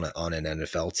 threshold on an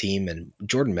NFL team. And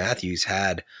Jordan Matthews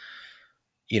had,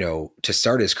 to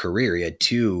start his career, he had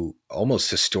 2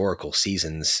 almost historical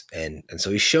seasons. And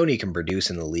so he's shown he can produce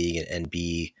in the league and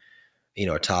be,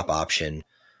 a top option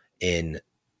in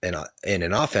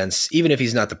an offense. Even if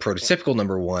he's not the prototypical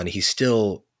number 1, he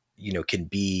still, can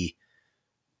be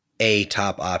a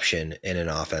top option in an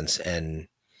offense. And,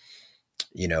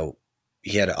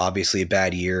 he had obviously a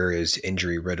bad year, is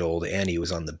injury riddled, and he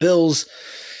was on the Bills.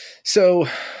 So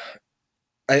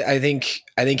I think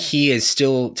he is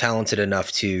still talented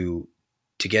enough to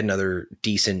get another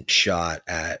decent shot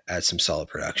at some solid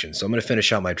production. So I'm going to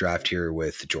finish out my draft here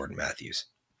with Jordan Matthews.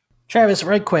 Travis,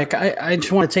 right quick, I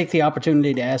just want to take the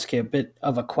opportunity to ask you a bit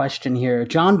of a question here.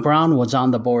 John Brown was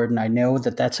on the board, and I know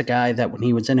that that's a guy that when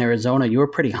he was in Arizona, you were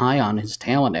pretty high on his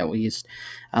talent, at least.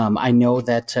 I know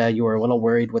that you were a little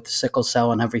worried with the sickle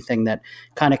cell and everything that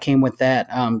kind of came with that.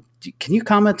 Can you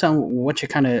comment on what you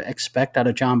kind of expect out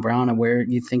of John Brown and where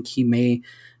you think he may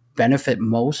benefit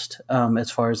most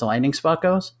as far as the landing spot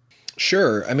goes?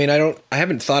 Sure. I mean, I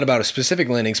haven't thought about a specific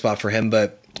landing spot for him,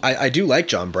 but I do like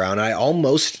John Brown.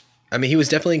 He was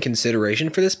definitely in consideration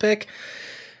for this pick.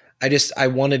 I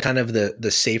wanted kind of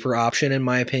the safer option, in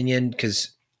my opinion,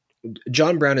 because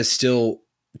John Brown is still,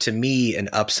 to me, an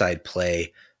upside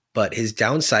play, but his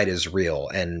downside is real.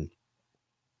 And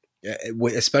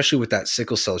especially with that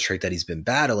sickle cell trait that he's been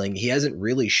battling, he hasn't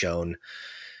really shown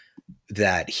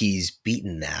that he's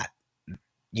beaten that.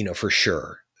 for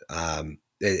sure.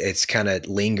 It's kind of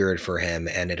lingered for him,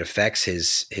 and it affects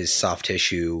his soft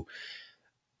tissue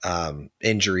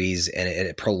injuries, and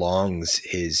it prolongs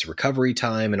his recovery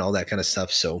time and all that kind of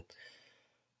stuff. So,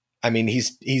 I mean,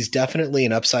 he's definitely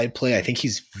an upside play. I think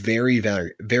he's very,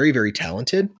 very, very, very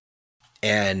talented,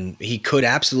 and he could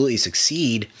absolutely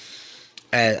succeed.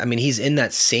 I mean, he's in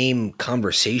that same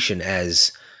conversation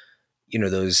as,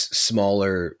 those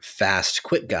smaller, fast,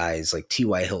 quick guys like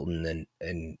T.Y. Hilton,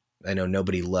 and I know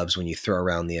nobody loves when you throw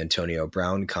around the Antonio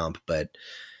Brown comp, but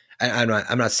I'm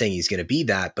not saying he's going to be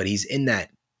that, but he's in that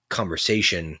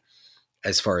conversation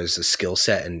as far as the skill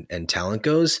set and talent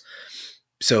goes.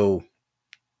 So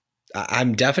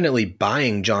I'm definitely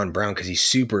buying John Brown because he's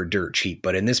super dirt cheap,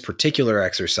 but in this particular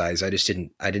exercise, I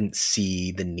didn't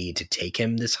see the need to take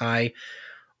him this high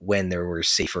when there were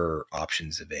safer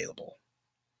options available.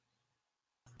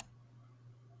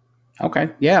 Okay.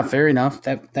 Yeah, fair enough.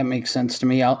 That makes sense to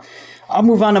me. I'll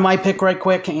move on to my pick right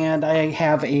quick, and I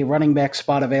have a running back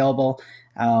spot available.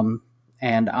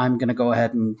 And I'm going to go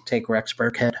ahead and take Rex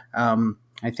Burkhead.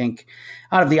 I think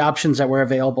out of the options that were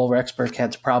available, Rex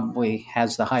Burkhead probably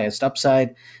has the highest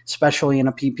upside, especially in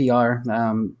a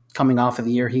PPR. Coming off of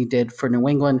the year he did for New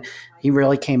England, he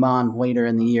really came on later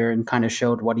in the year and kind of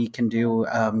showed what he can do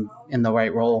in the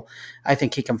right role. I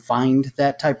think he can find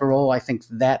that type of role. I think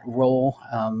that role,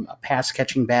 a pass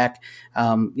catching back,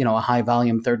 a high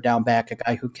volume third down back, a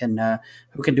guy who can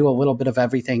do a little bit of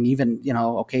everything, even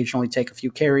occasionally take a few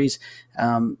carries,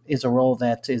 is a role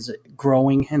that is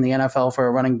growing in the NFL for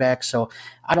a running back. So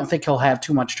I don't think he'll have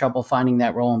too much trouble finding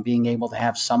that role and being able to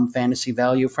have some fantasy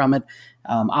value from it.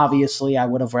 Obviously, I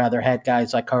would have rather had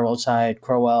guys like Carlos Hyde,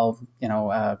 Crowell,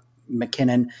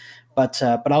 McKinnon, but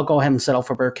I'll go ahead and settle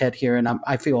for Burkhead here, and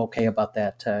I feel okay about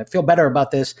that. I feel better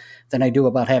about this than I do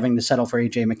about having to settle for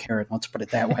A.J. McCarron. Let's put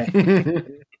it that way.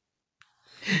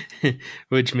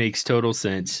 Which makes total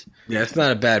sense. Yeah, it's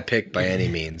not a bad pick by any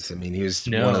means. I mean, he was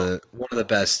one of the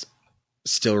best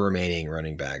still remaining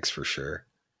running backs for sure.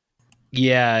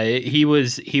 Yeah, he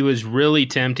was really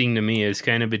tempting to me. It was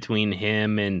kind of between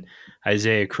him and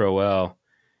Isaiah Crowell.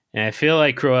 And I feel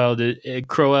like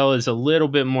Crowell is a little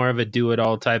bit more of a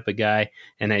do-it-all type of guy,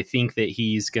 and I think that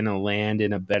he's going to land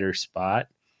in a better spot.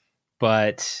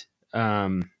 But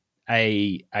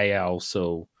I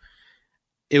also,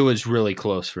 it was really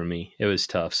close for me. It was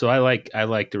tough. So I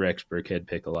like the Rex Burkhead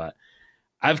pick a lot.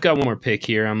 I've got one more pick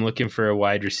here. I'm looking for a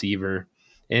wide receiver,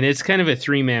 and it's kind of a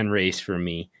three-man race for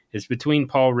me. It's between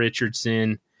Paul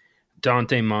Richardson,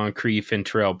 Dante Moncrief, and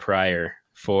Terrell Pryor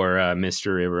for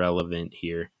Mr. Irrelevant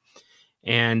here.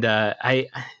 And I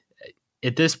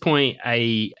at this point,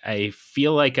 I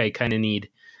feel like I kind of need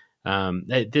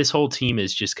this whole team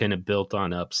is just kind of built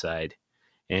on upside.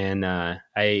 And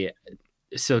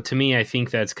so to me, I think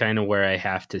that's kind of where I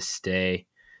have to stay.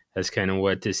 That's kind of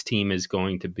what this team is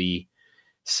going to be.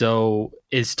 So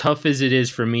as tough as it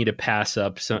is for me to pass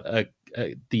up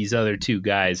these other two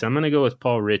guys, I'm going to go with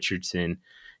Paul Richardson,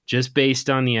 just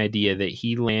based on the idea that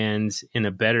he lands in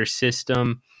a better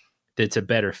system that's a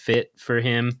better fit for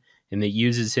him and that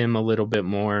uses him a little bit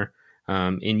more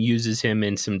and uses him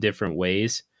in some different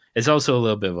ways. It's also a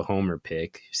little bit of a homer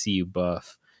pick, CU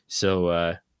Buff.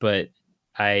 So, but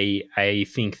I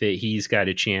think that he's got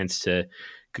a chance to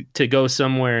go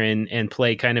somewhere and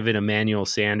play kind of an Emmanuel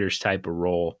Sanders type of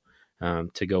role,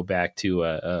 to go back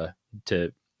to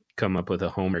come up with a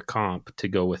homer comp to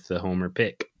go with the homer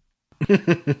pick.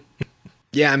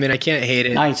 Yeah, I mean, I can't hate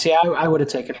it. Nice. Yeah, I would have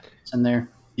taken Richardson there.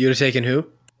 You would have taken who?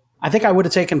 I think I would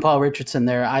have taken Paul Richardson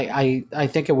there. I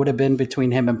think it would have been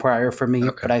between him and Pryor for me,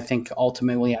 but I think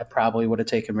ultimately I probably would have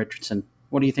taken Richardson.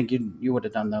 What do you think you would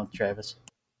have done though, Travis?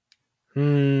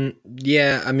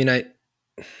 Yeah, I mean,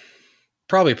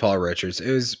 probably Paul Richardson.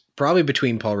 It was probably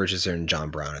between Paul Richardson and John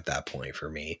Brown at that point for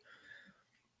me.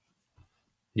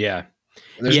 Yeah.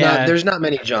 There's not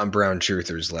many John Brown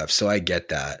truthers left, so I get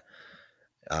that.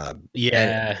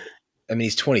 Yeah. I mean,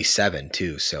 he's 27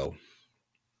 too, so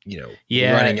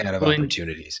running out of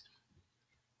opportunities.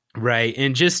 Right.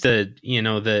 And just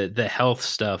the health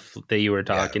stuff that you were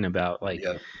talking about, like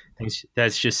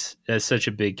that's such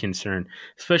a big concern,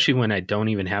 especially when I don't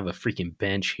even have a freaking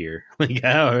bench here. Like,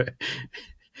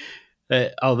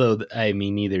 although I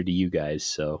mean, neither do you guys.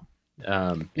 So,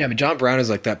 I mean, John Brown is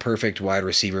like that perfect wide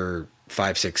receiver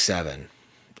 5, 6, 7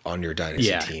 on your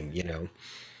dynasty team,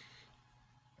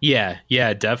 Yeah,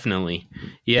 definitely.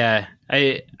 Yeah,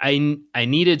 I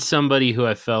needed somebody who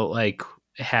I felt like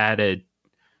had a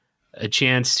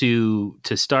chance to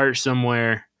start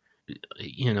somewhere,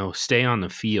 stay on the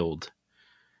field,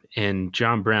 and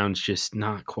John Brown's just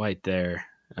not quite there.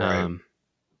 Right.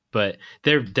 but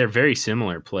they're very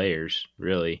similar players,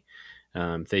 really.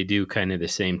 They do kind of the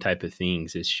same type of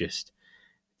things. It's just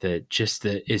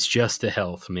the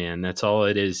health, man. That's all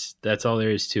it is. That's all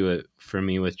there is to it for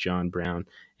me with John Brown.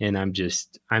 And I'm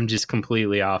just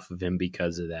completely off of him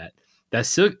because of that. That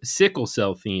sickle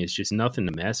cell thing is just nothing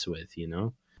to mess with, you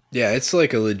know? Yeah, it's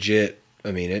like a legit,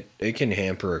 I mean, it can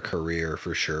hamper a career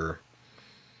for sure.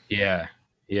 Yeah.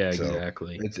 Yeah, So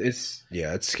exactly.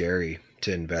 it's scary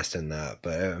to invest in that.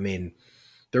 But I mean,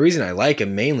 the reason I like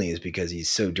him mainly is because he's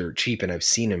so dirt cheap and I've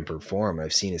seen him perform.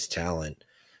 I've seen his talent.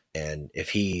 And if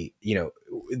he,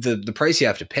 the price you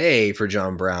have to pay for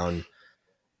John Brown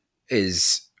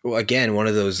is, again, one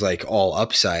of those like all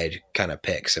upside kind of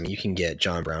picks. I mean, you can get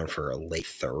John Brown for a late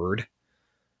third.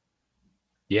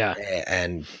 Yeah.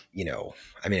 And,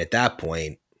 I mean, at that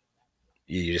point,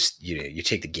 you just, you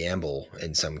take the gamble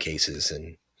in some cases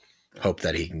and hope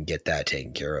that he can get that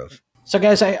taken care of. So,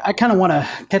 guys, I kind of want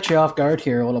to catch you off guard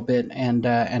here a little bit and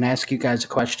ask you guys a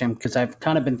question, because I've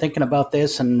kind of been thinking about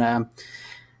this and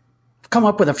come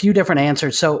up with a few different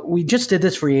answers. So we just did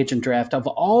this free agent draft. Of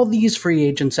all these free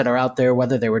agents that are out there,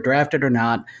 whether they were drafted or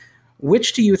not,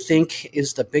 which do you think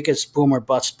is the biggest boom or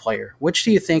bust player? Which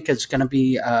do you think is going to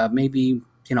be maybe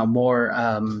more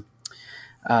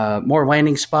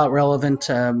landing spot relevant?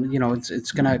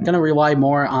 It's gonna rely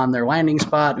more on their landing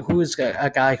spot. Who is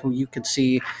a guy who you could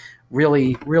see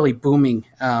really really booming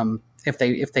if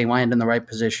they land in the right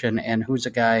position, and who's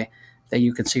a guy that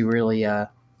you could see really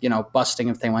busting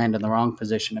if they land in the wrong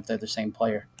position if they're the same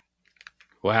player?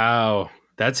 Wow,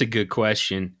 that's a good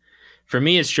question. For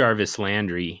me, it's Jarvis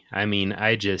Landry. I mean,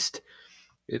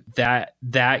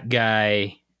 that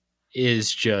guy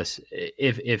is just,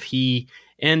 if he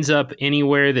ends up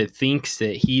anywhere that thinks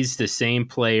that he's the same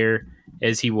player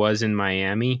as he was in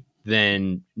Miami,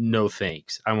 then no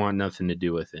thanks. I want nothing to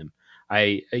do with him.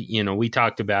 We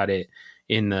talked about it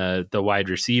in the wide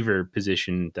receiver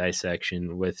position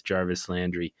dissection with Jarvis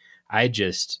Landry. I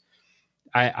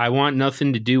want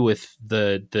nothing to do with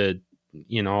the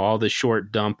all the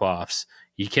short dump offs.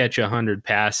 You catch 100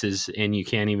 passes and you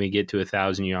can't even get to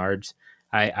 1,000 yards.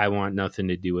 I want nothing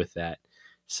to do with that.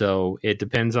 So it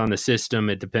depends on the system.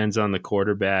 It depends on the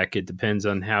quarterback. It depends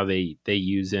on how they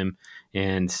use him.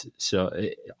 And so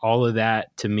all of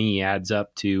that to me adds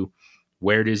up to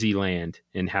where does he land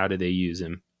and how do they use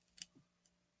him?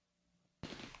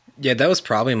 Yeah, that was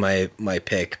probably my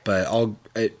pick, but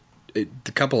a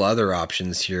couple other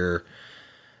options here.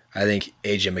 I think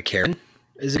AJ McCarron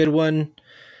is a good one.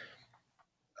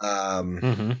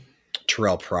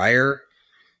 Terrell Pryor.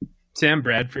 Sam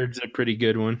Bradford's a pretty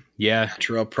good one. Yeah.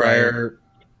 Terrell Pryor.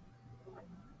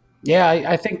 Yeah,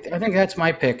 I think that's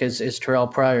my pick is Terrell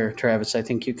Pryor, Travis. I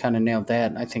think you kind of nailed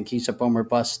that. I think he's a boom or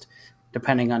bust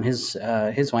depending on his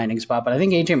landing spot. But I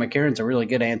think AJ McCarron's a really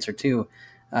good answer too.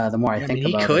 The more I think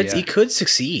about it, he could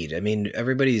succeed. I mean,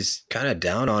 everybody's kind of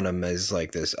down on him as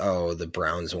like this. Oh, the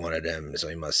Browns wanted him, so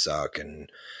he must suck, and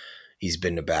he's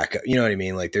been a backup. You know what I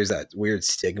mean? Like, there's that weird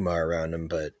stigma around him.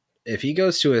 But if he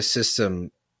goes to a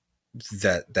system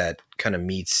that kind of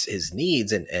meets his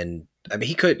needs, and I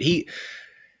mean,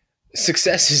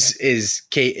 success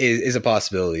is a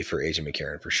possibility for AJ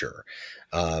McCarron for sure.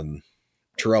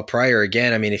 Terrell Pryor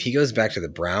again. I mean, if he goes back to the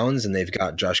Browns and they've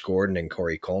got Josh Gordon and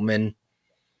Corey Coleman,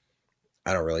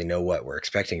 I don't really know what we're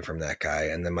expecting from that guy.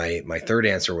 And then my third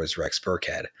answer was Rex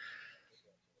Burkhead.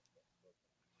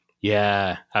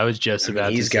 Yeah, I was just about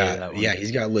to say that one. Yeah,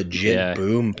 he's got legit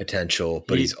boom potential,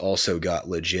 but he's also got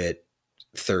legit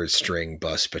third string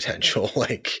bust potential.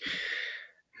 Like,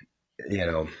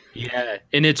 Yeah,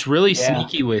 and it's really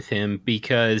sneaky with him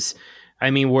because,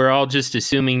 I mean, we're all just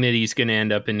assuming that he's going to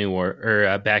end up in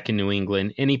back in New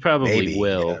England, and he probably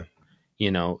will. Yeah.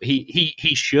 He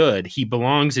should. He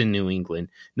belongs in New England.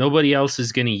 Nobody else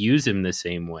is going to use him the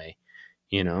same way,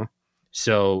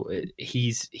 So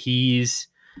he's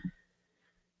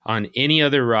on any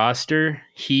other roster.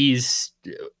 He's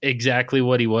exactly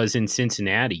what he was in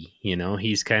Cincinnati.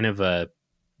 He's kind of a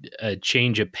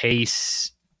change of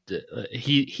pace.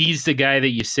 He's the guy that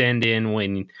you send in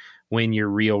when your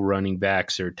real running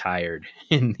backs are tired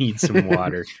and need some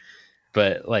water.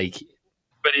 But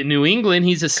in New England,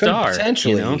 he's a star.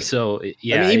 Potentially. So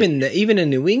yeah, I mean, even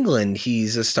in New England,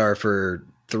 he's a star for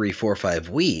 3, 4, 5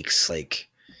 weeks. Like,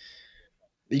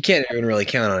 you can't even really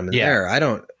count on him there. I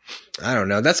don't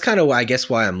know. That's kind of I guess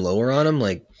why I'm lower on him.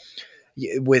 Like,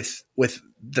 with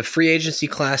the free agency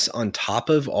class on top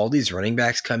of all these running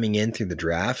backs coming in through the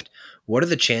draft, what are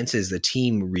the chances the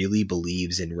team really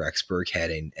believes in Rex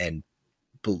Burkhead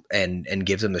and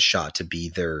gives him the shot to be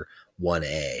their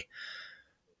 1A?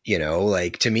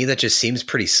 Like, to me, that just seems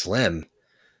pretty slim.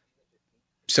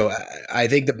 So I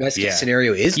think the best case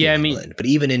scenario is New England. But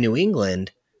even in New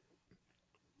England,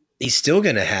 he's still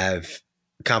going to have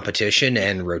competition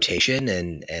and rotation,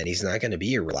 and he's not going to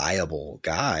be a reliable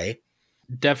guy.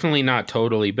 Definitely not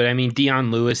totally, but I mean,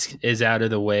 Dion Lewis is out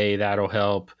of the way. That'll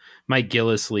help. Mike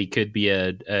Gillislee could be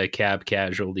a cap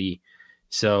casualty.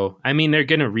 So, I mean, they're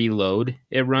going to reload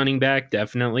at running back,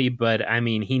 definitely. But, I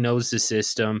mean, he knows the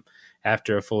system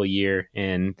after a full year,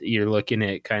 and you're looking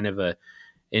at kind of an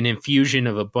infusion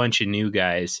of a bunch of new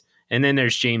guys. And then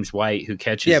there's James White, who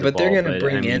catches the ball. Yeah, but they're going to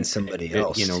bring in somebody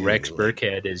else. You know, too, Rex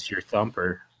Burkhead is your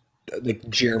thumper. Like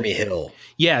Jeremy Hill.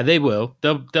 Yeah, they will.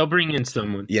 They'll bring in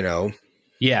someone. You know?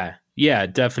 Yeah,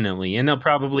 definitely. And they'll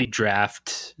probably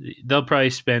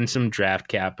spend some draft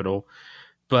capital.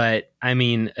 But I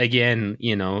mean, again,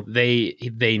 you know, they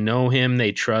know him,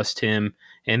 they trust him,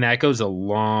 and that goes a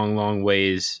long, long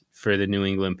ways for the New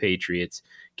England Patriots.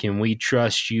 Can we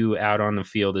trust you out on the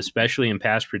field, especially in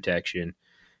pass protection?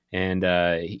 And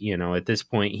you know, at this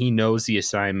point, he knows the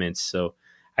assignments. So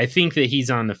I think that he's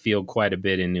on the field quite a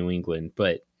bit in New England,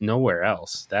 but nowhere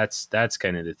else. That's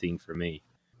kind of the thing for me.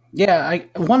 Yeah,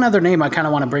 one other name I kind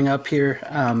of want to bring up here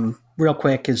real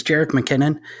quick is Jerick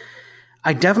McKinnon.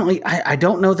 I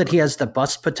don't know that he has the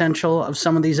bust potential of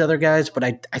some of these other guys, but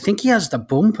I think he has the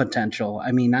boom potential.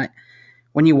 I mean,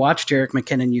 when you watch Jerick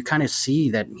McKinnon, you kind of see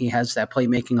that he has that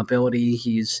playmaking ability.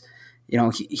 He's, you know,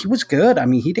 he was good. I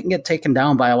mean, he didn't get taken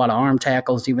down by a lot of arm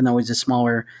tackles, even though he's a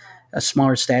smaller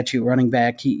statute running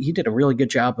back. He did a really good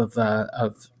job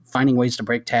of finding ways to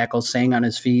break tackles, staying on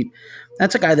his feet.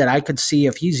 That's a guy that I could see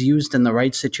if he's used in the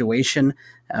right situation,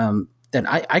 that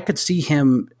I could see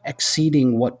him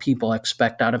exceeding what people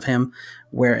expect out of him.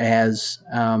 Whereas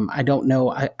I don't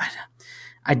know.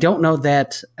 I don't know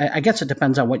that. I guess it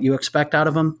depends on what you expect out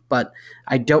of him, but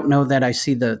I don't know that I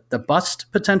see the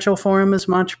bust potential for him as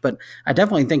much. But I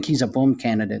definitely think he's a boom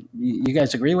candidate. You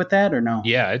guys agree with that or no?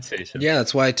 Yeah, I'd say so. Yeah,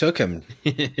 that's why I took him.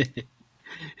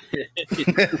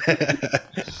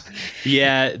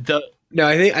 Yeah. No,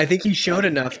 I think he showed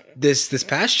enough this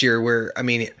past year where, I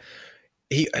mean,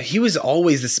 he was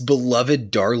always this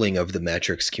beloved darling of the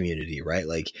metrics community, right?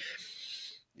 Like,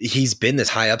 he's been this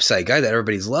high upside guy that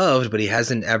everybody's loved, but he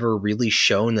hasn't ever really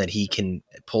shown that he can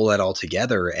pull that all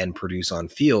together and produce on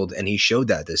field. And he showed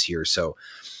that this year. So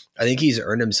I think he's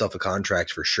earned himself a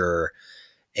contract for sure.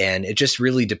 And it just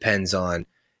really depends on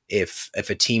if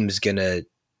a team's going to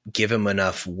give him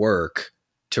enough work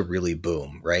to really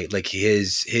boom, right? Like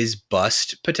his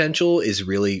bust potential is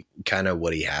really kind of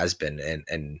what he has been.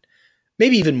 And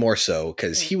maybe even more so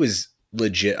because he was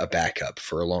legit a backup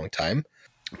for a long time.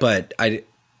 But I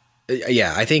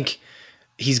think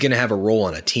he's going to have a role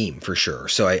on a team for sure.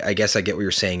 So I guess I get what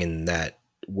you're saying in that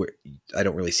I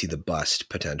don't really see the bust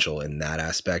potential in that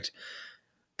aspect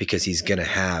because he's going to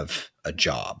have a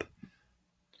job.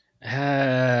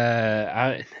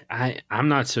 I'm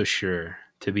not so sure,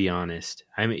 to be honest.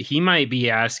 I mean, he might be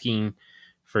asking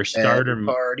for starter. Every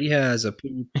party has a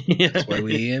poop. That's why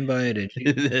we invited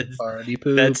you. Party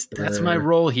poop. That's my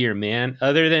role here, man.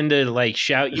 Other than to like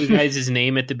shout you guys'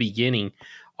 name at the beginning,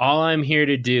 all I'm here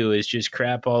to do is just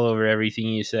crap all over everything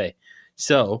you say.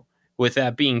 So, with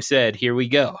that being said, here we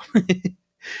go.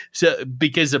 So,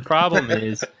 because the problem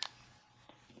is,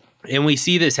 and we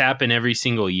see this happen every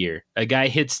single year, a guy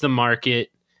hits the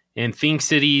market and thinks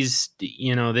that he's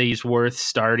worth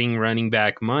starting running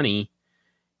back money,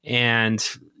 and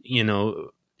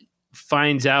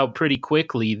finds out pretty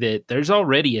quickly that there's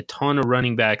already a ton of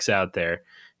running backs out there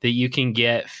that you can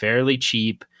get fairly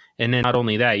cheap. And then not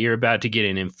only that, you're about to get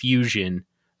an infusion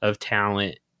of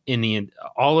talent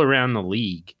all around the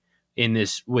league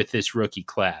with this rookie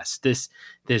class.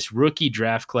 This rookie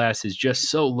draft class is just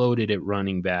so loaded at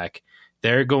running back.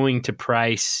 They're going to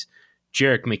price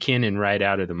Jerick McKinnon right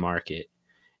out of the market,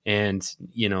 and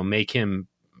make him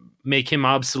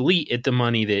obsolete at the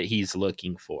money that he's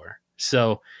looking for.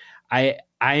 So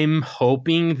I'm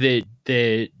hoping that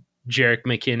Jerick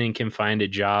McKinnon can find a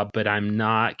job, but I'm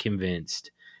not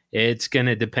convinced. It's going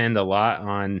to depend a lot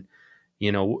on,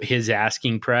 his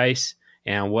asking price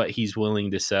and what he's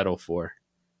willing to settle for.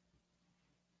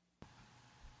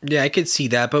 Yeah, I could see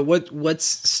that. But what's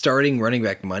starting running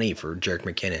back money for Jerick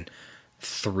McKinnon?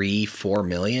 $3-4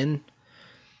 million?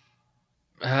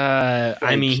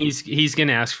 I mean, he's going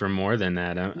to ask for more than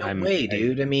that.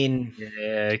 Dude. I mean,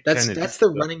 yeah, that's the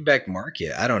running back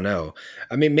market. I don't know.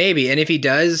 I mean, maybe. And if he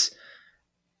does,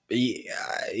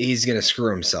 he's going to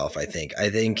screw himself. I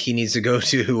think he needs to go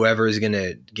to whoever is going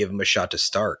to give him a shot to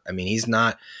start. I mean, he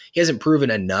hasn't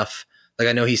proven enough. Like,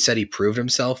 I know he said he proved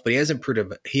himself, but he hasn't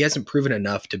proven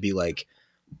enough to be like,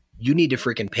 you need to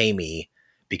freaking pay me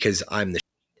because I'm the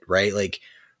shit, right? Like,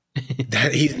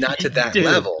 That he's not to that Dude.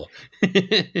 level.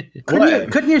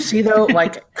 Couldn't you see though?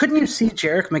 Like, couldn't you see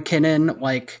Jerick McKinnon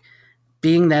like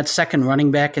being that second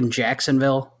running back in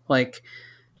Jacksonville? Like,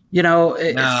 No.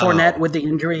 Fournette with the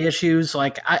injury issues.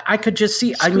 Like, I could just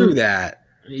see. Screw that.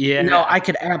 Yeah. No, I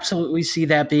could absolutely see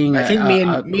that being. I think me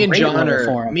and John are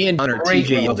Great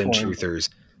TJ role Yeldon for him. truthers.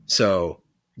 So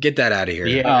get that out of here.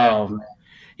 Yeah. Oh,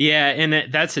 Yeah,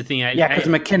 and that's the thing. yeah,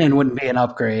 because McKinnon wouldn't be an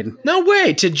upgrade. No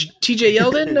way. To TJ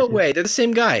Yeldon? No way. They're the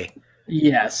same guy.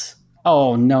 Yes.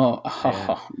 Oh no.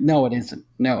 Oh, no, it isn't.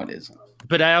 No, it isn't.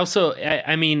 But I also,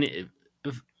 I mean,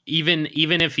 even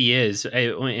if he is,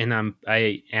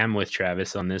 I am with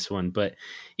Travis on this one. But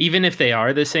even if they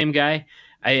are the same guy,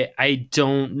 I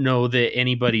don't know that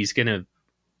anybody's gonna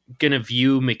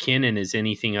view McKinnon as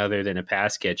anything other than a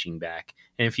pass catching back.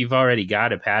 And if you've already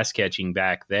got a pass catching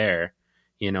back there,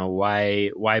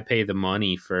 why pay the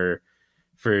money for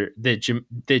that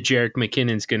Jerick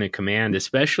McKinnon's going to command,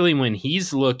 especially when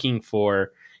he's going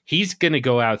to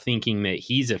go out thinking that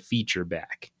he's a feature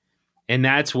back. And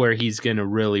that's where he's going to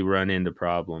really run into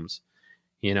problems.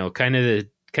 Kind of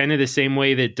the same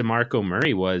way that DeMarco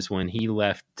Murray was when he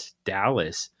left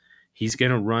Dallas. He's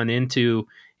going to run into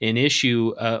an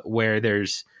issue where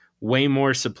there's way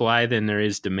more supply than there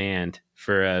is demand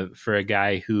for a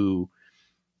guy who,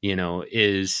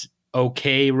 is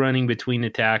okay running between the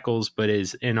tackles, but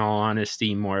is, in all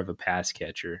honesty, more of a pass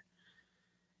catcher.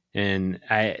 And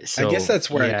I guess that's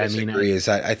where I disagree.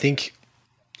 I think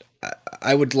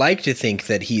I would like to think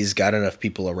that he's got enough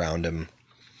people around him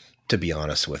to be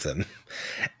honest with him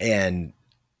and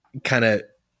kind of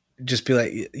just be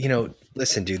like,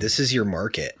 listen, dude, this is your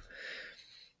market.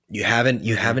 You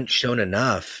haven't shown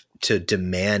enough to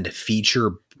demand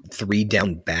feature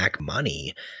 3-down back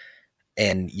money.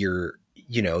 And you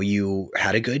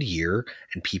had a good year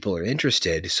and people are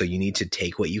interested. So you need to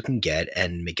take what you can get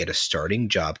and make it a starting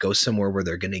job. Go somewhere where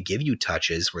they're going to give you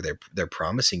touches, where they're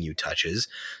promising you touches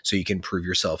so you can prove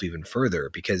yourself even further.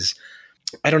 Because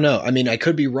I don't know. I mean, I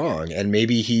could be wrong, and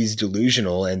maybe he's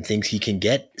delusional and thinks he can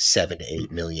get $7 to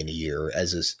 $8 million a year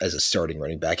as a starting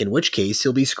running back, in which case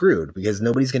he'll be screwed because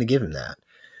nobody's going to give him that.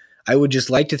 I would just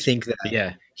like to think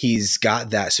that he's got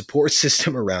that support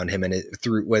system around him, and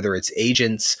through whether it's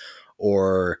agents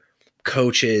or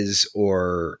coaches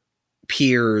or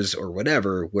peers or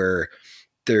whatever, where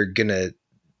they're going to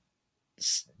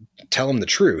tell him the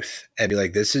truth and be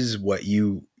like, this is what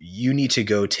you need to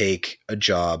go take a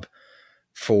job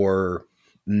for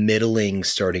middling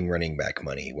starting running back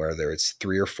money, whether it's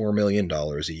 $3 or $4 million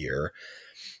a year,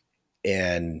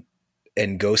 and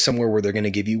go somewhere where they're going to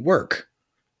give you work.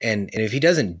 And if he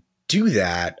doesn't do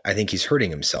that, I think he's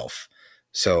hurting himself.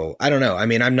 So I don't know. I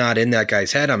mean, I'm not in that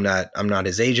guy's head. I'm not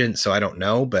his agent, so I don't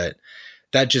know, but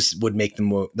that just would make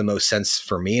the most sense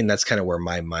for me. And that's kind of where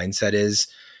my mindset is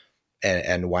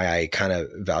and why I kind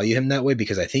of value him that way,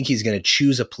 because I think he's going to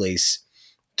choose a place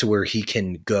to where he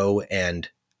can go and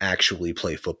actually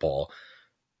play football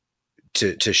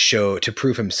to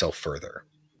prove himself further.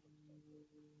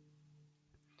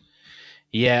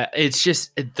 Yeah, it's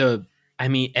just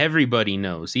everybody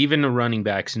knows, even the running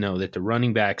backs know that the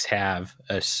running backs have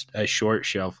a short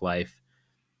shelf life.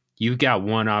 You've got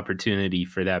one opportunity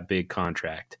for that big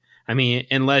contract. I mean,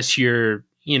 unless you're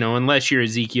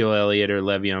Ezekiel Elliott or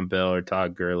Le'Veon Bell or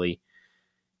Todd Gurley,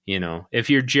 if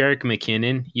you're Jerick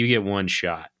McKinnon, you get one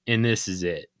shot and this is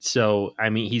it. So, I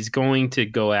mean, he's going to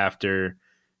go after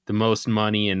the most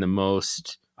money and the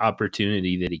most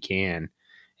opportunity that he can.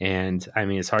 And I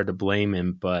mean, it's hard to blame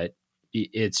him, but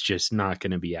it's just not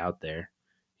going to be out there,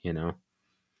 And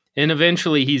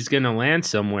eventually he's going to land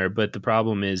somewhere. But the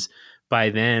problem is by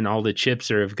then all the chips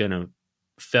have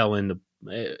fallen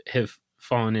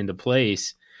into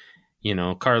place.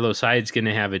 Carlos Hyde's going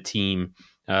to have a team.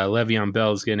 Le'Veon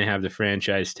Bell's going to have the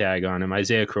franchise tag on him.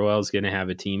 Isaiah Crowell's going to have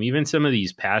a team. Even some of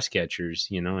these pass catchers,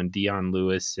 and Dion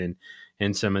Lewis and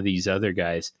some of these other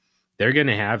guys, they're going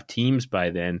to have teams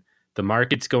by then. The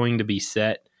market's going to be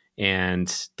set,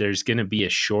 and there's going to be a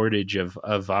shortage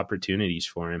of opportunities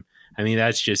for him. I mean,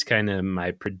 that's just kind of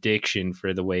my prediction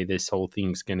for the way this whole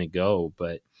thing's going to go.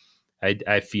 But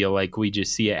I feel like we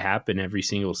just see it happen every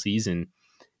single season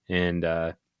and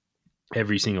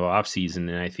every single offseason.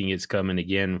 And I think it's coming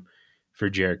again for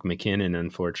Jerick McKinnon,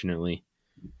 unfortunately.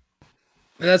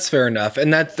 That's fair enough.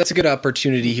 And that's a good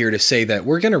opportunity here to say that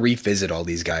we're going to revisit all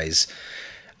these guys.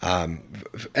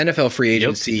 NFL free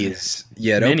agency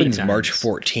it opens March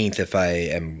 14th, if I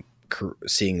am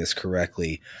seeing this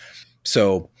correctly.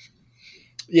 So,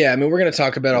 yeah, I mean, we're going to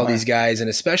talk about all these guys,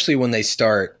 and especially when they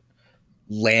start,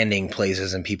 landing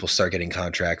places and people start getting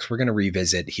contracts, we're going to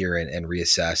revisit here and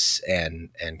reassess and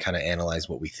kind of analyze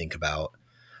what we think about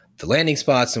the landing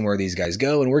spots and where these guys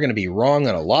go. And we're going to be wrong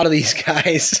on a lot of these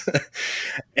guys.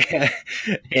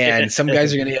 and some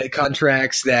guys are going to get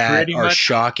contracts that are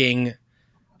shocking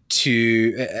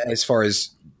to as far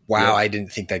as, wow, I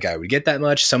didn't think that guy would get that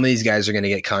much. Some of these guys are going to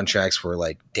get contracts where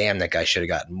like, damn, that guy should have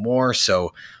gotten more.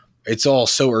 So it's all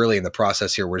so early in the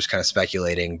process here. We're just kind of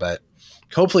speculating, but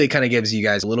hopefully it kind of gives you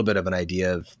guys a little bit of an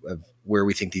idea of where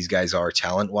we think these guys are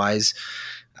talent wise,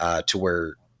 to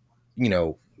where,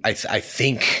 I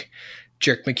think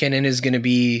Jerick McKinnon is going to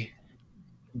be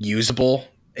usable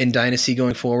in Dynasty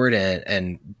going forward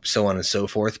and so on and so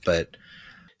forth. But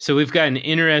so we've got an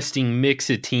interesting mix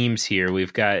of teams here.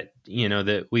 We've got,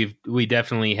 that we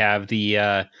definitely have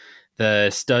the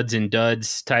studs and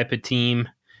duds type of team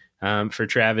for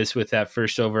Travis with that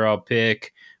first overall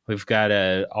pick. We've got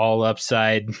a all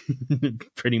upside,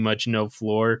 pretty much no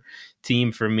floor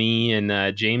team for me,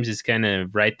 and James is kind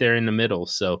of right there in the middle.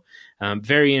 So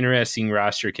very interesting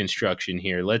roster construction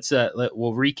here. We'll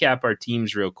recap our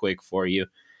teams real quick for you,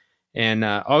 and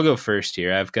I'll go first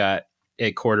here. I've got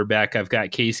at quarterback, I've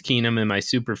got Case Keenum in my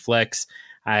super flex.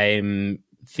 I'm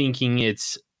thinking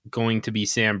it's going to be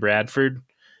Sam Bradford.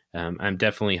 I'm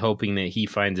definitely hoping that he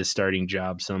finds a starting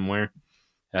job somewhere,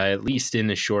 at least in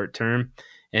the short term.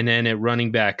 And then at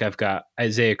running back, I've got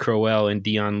Isaiah Crowell and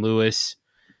Dion Lewis.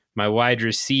 My wide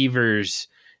receivers,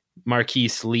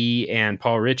 Marquise Lee and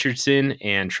Paul Richardson,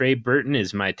 and Trey Burton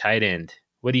is my tight end.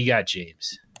 What do you got,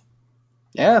 James?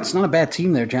 Yeah, it's not a bad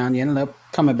team there, John. You ended up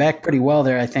coming back pretty well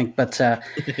there, I think. But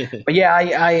yeah,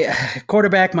 I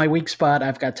quarterback, my weak spot,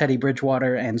 I've got Teddy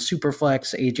Bridgewater and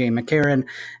Superflex, A.J. McCarron.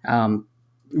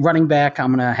 Running back,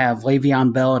 I'm going to have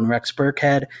Le'Veon Bell and Rex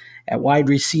Burkhead. At wide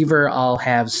receiver, I'll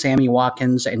have Sammy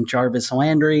Watkins and Jarvis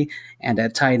Landry. And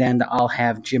at tight end, I'll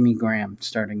have Jimmy Graham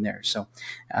starting there. So,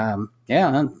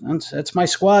 yeah, that's my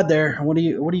squad there. What do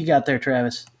you got there,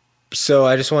 Travis? So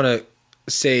I just want to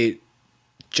say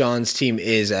John's team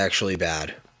is actually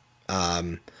bad.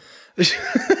 You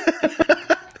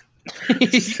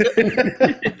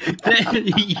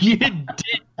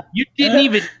didn't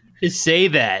even say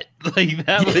that. Like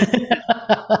that was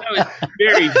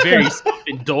very, very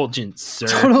self-indulgent, sir.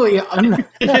 Totally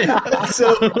it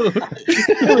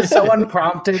was so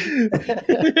unprompted.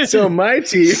 So my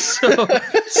team,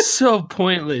 so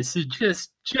pointless. It's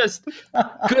just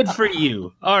good for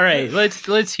you. All right,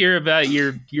 let's hear about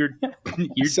your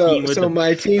team. So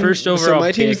my team, first overall. So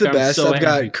my team's pick. the best. I've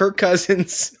got Kirk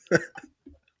Cousins.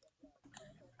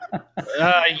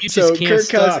 You just can't Kirk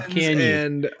stop, Cousins can you?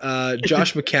 And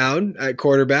Josh McCown at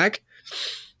quarterback.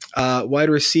 Wide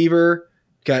receiver,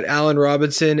 got Allen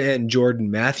Robinson and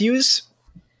Jordan Matthews.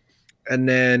 And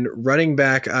then running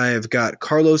back, I've got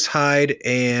Carlos Hyde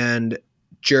and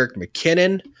Jerick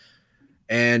McKinnon.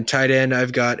 And tight end,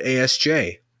 I've got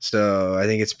ASJ. So I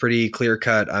think it's pretty clear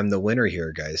cut. I'm the winner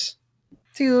here, guys.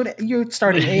 Dude, you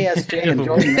started ASJ and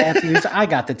Jordan Matthews. I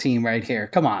got the team right here.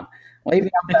 Come on. Le'Veon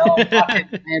Bell,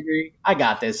 Landry. I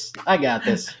got this. All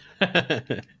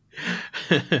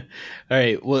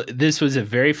right. Well, this was a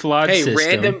very flawed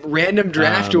system. Random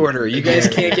draft order. You guys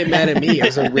can't get mad at me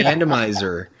as a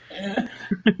randomizer.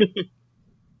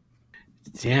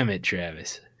 Damn it,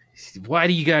 Travis. Why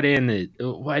do you got to end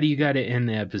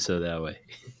the episode that way?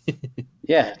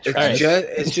 Yeah,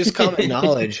 it's just common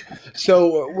knowledge.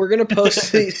 So we're gonna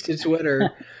post these to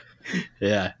Twitter.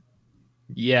 Yeah.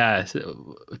 Yeah.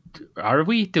 So, are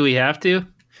we? Do we have to?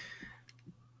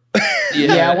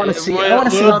 Yeah, I want to see. I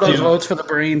want to see all those votes for the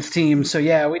Brains team. So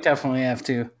yeah, we definitely have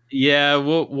to. Yeah,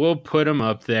 we'll put them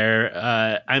up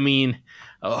there. I mean,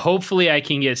 hopefully, I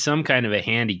can get some kind of a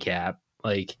handicap.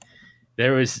 Like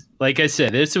there was, like I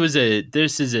said, this is a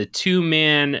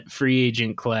 2-man free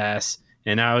agent class,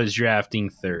 and I was drafting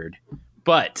third.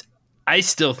 But I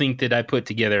still think that I put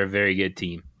together a very good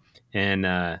team.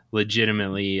 And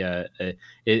legitimately,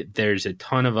 there's a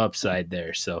ton of upside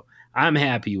there. So I'm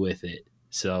happy with it.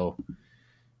 So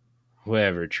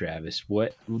whatever, Travis.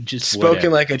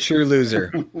 Spoken like a true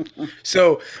loser.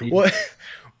 So what?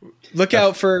 Look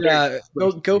out for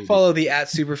go follow the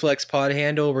 @Superflex pod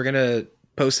handle. We're gonna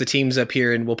post the teams up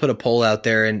here, and we'll put a poll out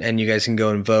there, and you guys can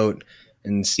go and vote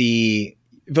and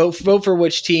vote for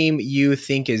which team you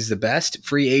think is the best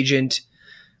free agent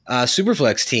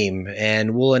Superflex team,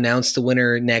 and we'll announce the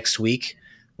winner next week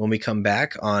when we come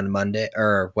back on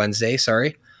Wednesday.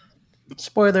 Sorry.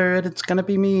 Spoiler: it's gonna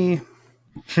be me.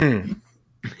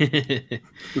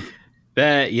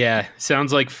 That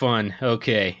sounds like fun.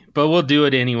 Okay, but we'll do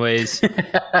it anyways.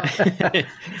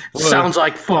 Sounds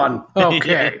like fun.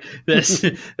 Okay,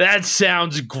 that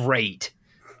sounds great.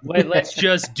 let's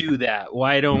just do that.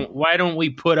 Why don't we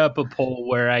put up a poll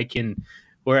where I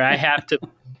have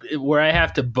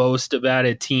to boast about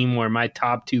a team where my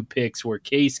top 2 picks were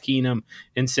Case Keenum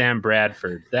and Sam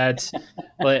Bradford. That's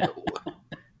like,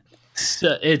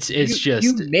 so it's just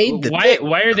you made the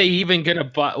why are they even gonna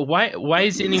why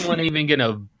is anyone even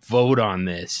gonna vote on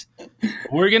this?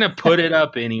 We're gonna put it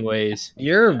up anyways.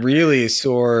 You're really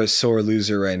sore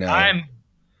loser right now.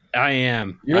 I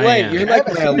am. You're like an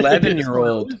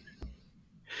 11-year-old.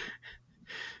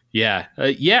 Yeah,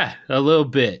 a little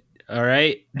bit. All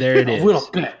right, there it is. A little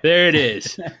bit. There it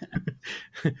is.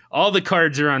 All the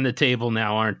cards are on the table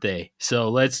now, aren't they? So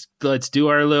let's do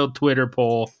our little Twitter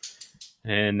poll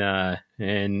and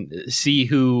see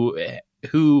who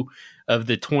of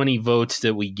the 20 votes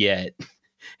that we get,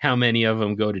 how many of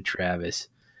them go to Travis.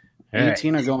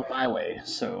 18 are going my way,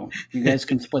 so you guys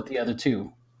can split the other 2.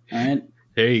 All right.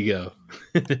 There you go.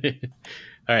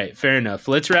 All right, fair enough.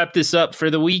 Let's wrap this up for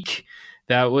the week.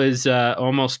 That was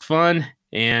almost fun,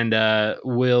 and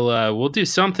we'll do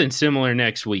something similar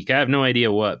next week. I have no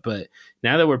idea what, but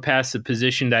now that we're past the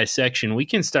position dissection, we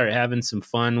can start having some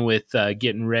fun with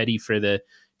getting ready for the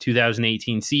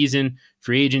 2018 season,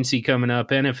 free agency coming up,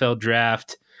 NFL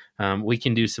draft. We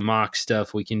can do some mock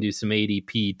stuff. We can do some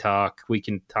ADP talk. We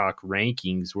can talk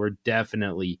rankings. We're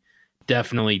definitely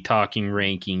talking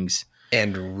rankings.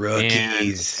 And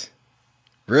rookies.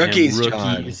 Rookies.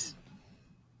 John.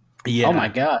 Yeah. Oh my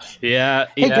gosh. Yeah.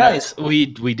 Hey guys, we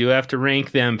do have to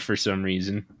rank them for some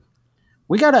reason.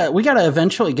 We gotta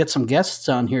eventually get some guests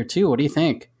on here too. What do you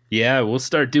think? Yeah, we'll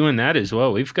start doing that as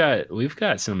well. We've got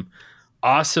some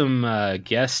awesome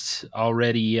guests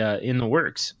already in the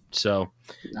works. So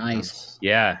nice.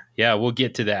 Yeah, we'll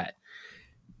get to that.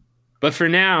 But for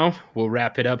now, we'll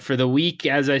wrap it up for the week.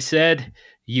 As I said,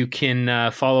 you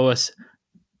can follow us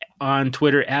on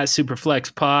Twitter at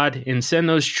SuperFlexPod and send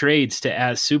those trades to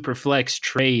at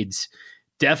SuperFlexTrades.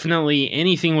 Definitely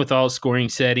anything with all scoring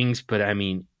settings, but I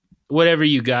mean, whatever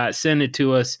you got, send it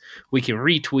to us. We can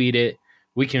retweet it.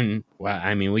 We can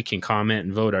comment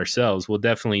and vote ourselves. We'll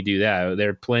definitely do that. There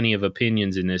are plenty of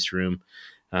opinions in this room,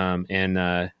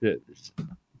 and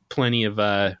plenty of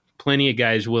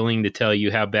guys willing to tell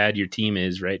you how bad your team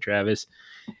is, right, Travis?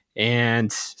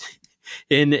 And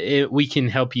we can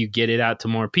help you get it out to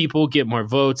more people, get more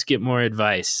votes, get more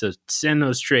advice. So send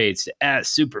those trades to at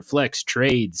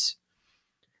SuperFlexTrades.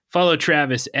 Follow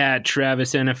Travis at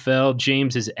TravisNFL.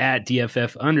 James is at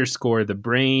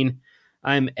DFF_the-brain.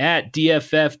 I'm at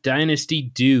DFF Dynasty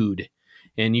Dude.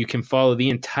 And you can follow the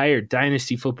entire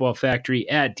Dynasty Football Factory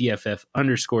at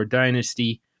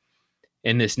DFF_Dynasty.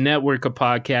 And this network of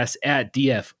podcasts at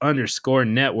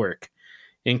DF_network,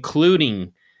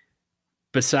 including,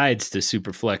 besides the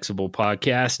Super Flexible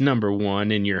podcast, number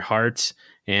 1 in your hearts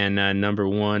and number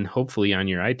 1, hopefully, on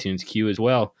your iTunes queue as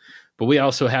well. But we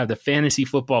also have the Fantasy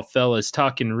Football Fellas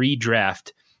talking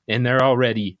redraft, and they're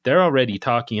already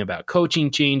talking about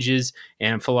coaching changes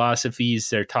and philosophies.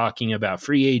 They're talking about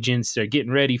free agents. They're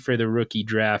getting ready for the rookie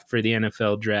draft, for the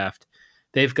NFL draft.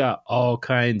 They've got all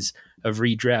kinds of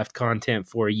redraft content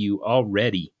for you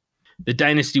already. The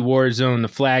Dynasty Warzone, the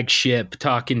flagship,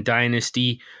 talking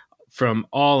Dynasty from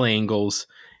all angles,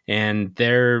 and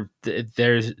they're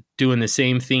doing the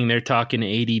same thing. They're talking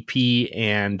ADP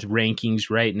and rankings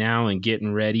right now and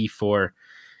getting ready for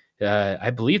I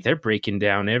believe they're breaking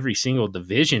down every single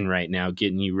division right now,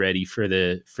 getting you ready for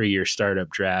your startup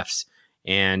drafts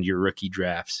and your rookie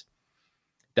drafts.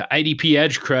 The IDP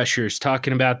Edge Crushers,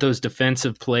 talking about those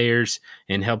defensive players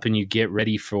and helping you get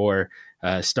ready for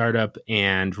startup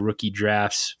and rookie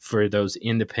drafts for those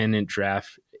independent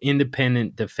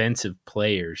defensive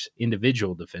players,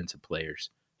 individual defensive players.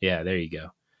 Yeah, there you go.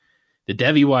 The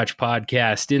Devy Watch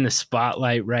podcast in the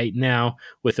spotlight right now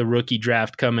with a rookie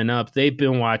draft coming up. They've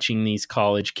been watching these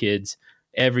college kids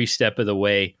every step of the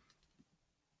way.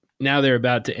 Now they're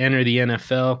about to enter the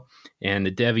NFL, and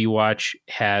the Devy Watch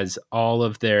has all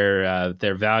of their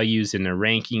values and their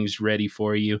rankings ready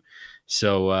for you.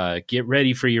 So get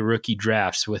ready for your rookie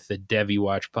drafts with the Devy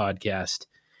Watch podcast.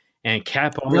 And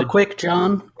cap on real quick,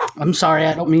 John. I'm sorry,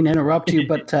 I don't mean to interrupt you,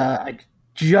 but I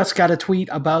just got a tweet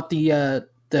about the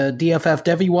DFF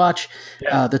Devy Watch,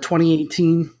 the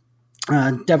 2018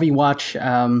 Devy Watch.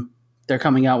 They're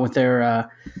coming out with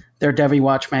their Devy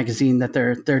Watch magazine that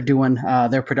they're doing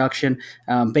their production.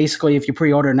 Basically, if you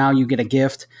pre-order now, you get a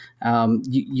gift.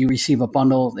 You receive a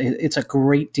bundle. It's a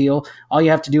great deal. All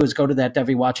you have to do is go to that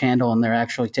Devy Watch handle, and they're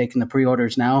actually taking the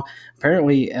pre-orders now.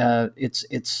 Apparently,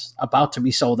 it's about to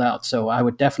be sold out. So I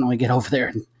would definitely get over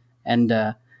there and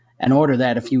order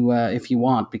that if you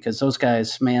want, because those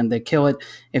guys, man, they kill it.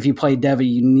 If you play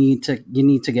Devy, you need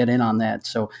to get in on that.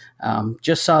 So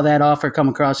just saw that offer come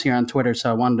across here on Twitter,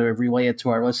 so I wanted to relay it to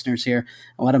our listeners here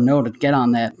and let them know to get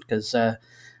on that, because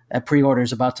that pre-order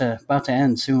is about to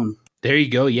end soon. There you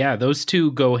go. Yeah, those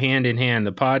two go hand in hand,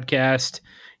 the podcast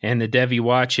and the Devy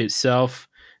Watch itself,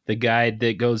 the guide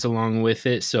that goes along with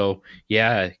it. So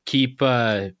yeah, keep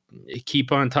on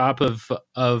top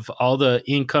of all the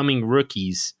incoming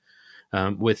rookies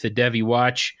with the Devy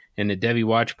Watch and the Devy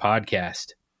Watch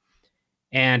podcast.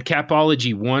 And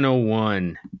Capology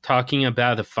 101, talking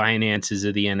about the finances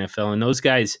of the NFL. And those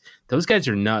guys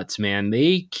are nuts, man.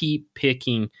 They keep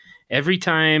picking every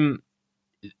time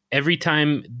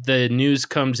the news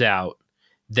comes out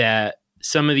that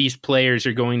some of these players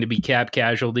are going to be cap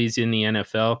casualties in the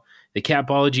NFL. The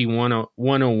Capology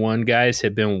 101 guys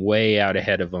have been way out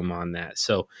ahead of them on that.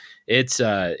 So it's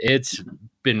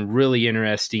been really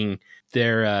interesting,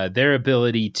 their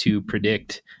ability to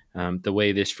predict the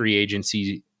way this free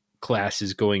agency class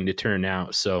is going to turn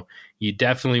out. So you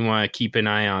definitely want to keep an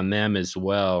eye on them as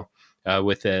well.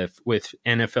 With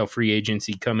NFL free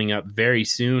agency coming up very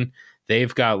soon,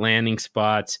 they've got landing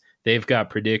spots. They've got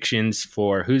predictions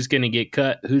for who's going to get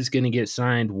cut, who's going to get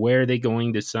signed, where are they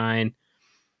going to sign.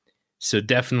 So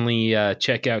definitely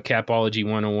check out Capology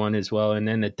 101 as well. And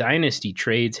then the Dynasty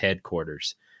Trades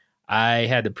headquarters. I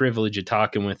had the privilege of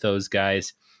talking with those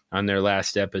guys on their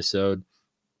last episode.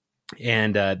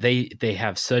 And they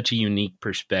have such a unique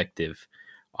perspective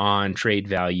on trade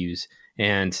values.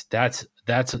 And that's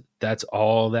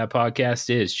all that podcast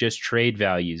is, just trade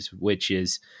values, which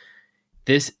is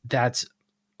that's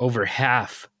over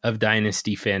half of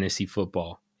Dynasty Fantasy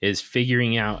Football, is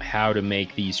figuring out how to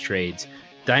make these trades.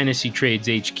 Dynasty Trades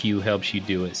HQ helps you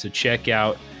do it. So check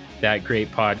out that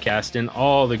great podcast and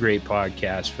all the great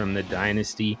podcasts from the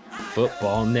Dynasty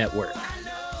Football Network.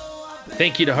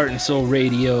 Thank you to Heart and Soul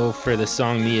Radio for the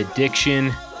song The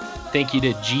Addiction. Thank you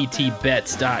to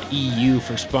gtbets.eu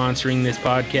for sponsoring this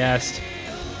podcast.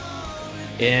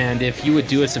 And if you would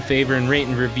do us a favor and rate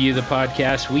and review the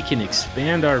podcast, we can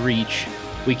expand our reach,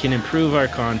 we can improve our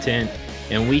content,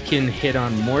 and we can hit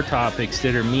on more topics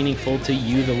that are meaningful to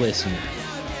you, the listener.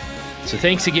 So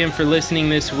thanks again for listening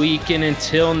this week, and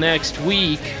until next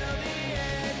week,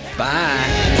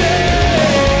 bye.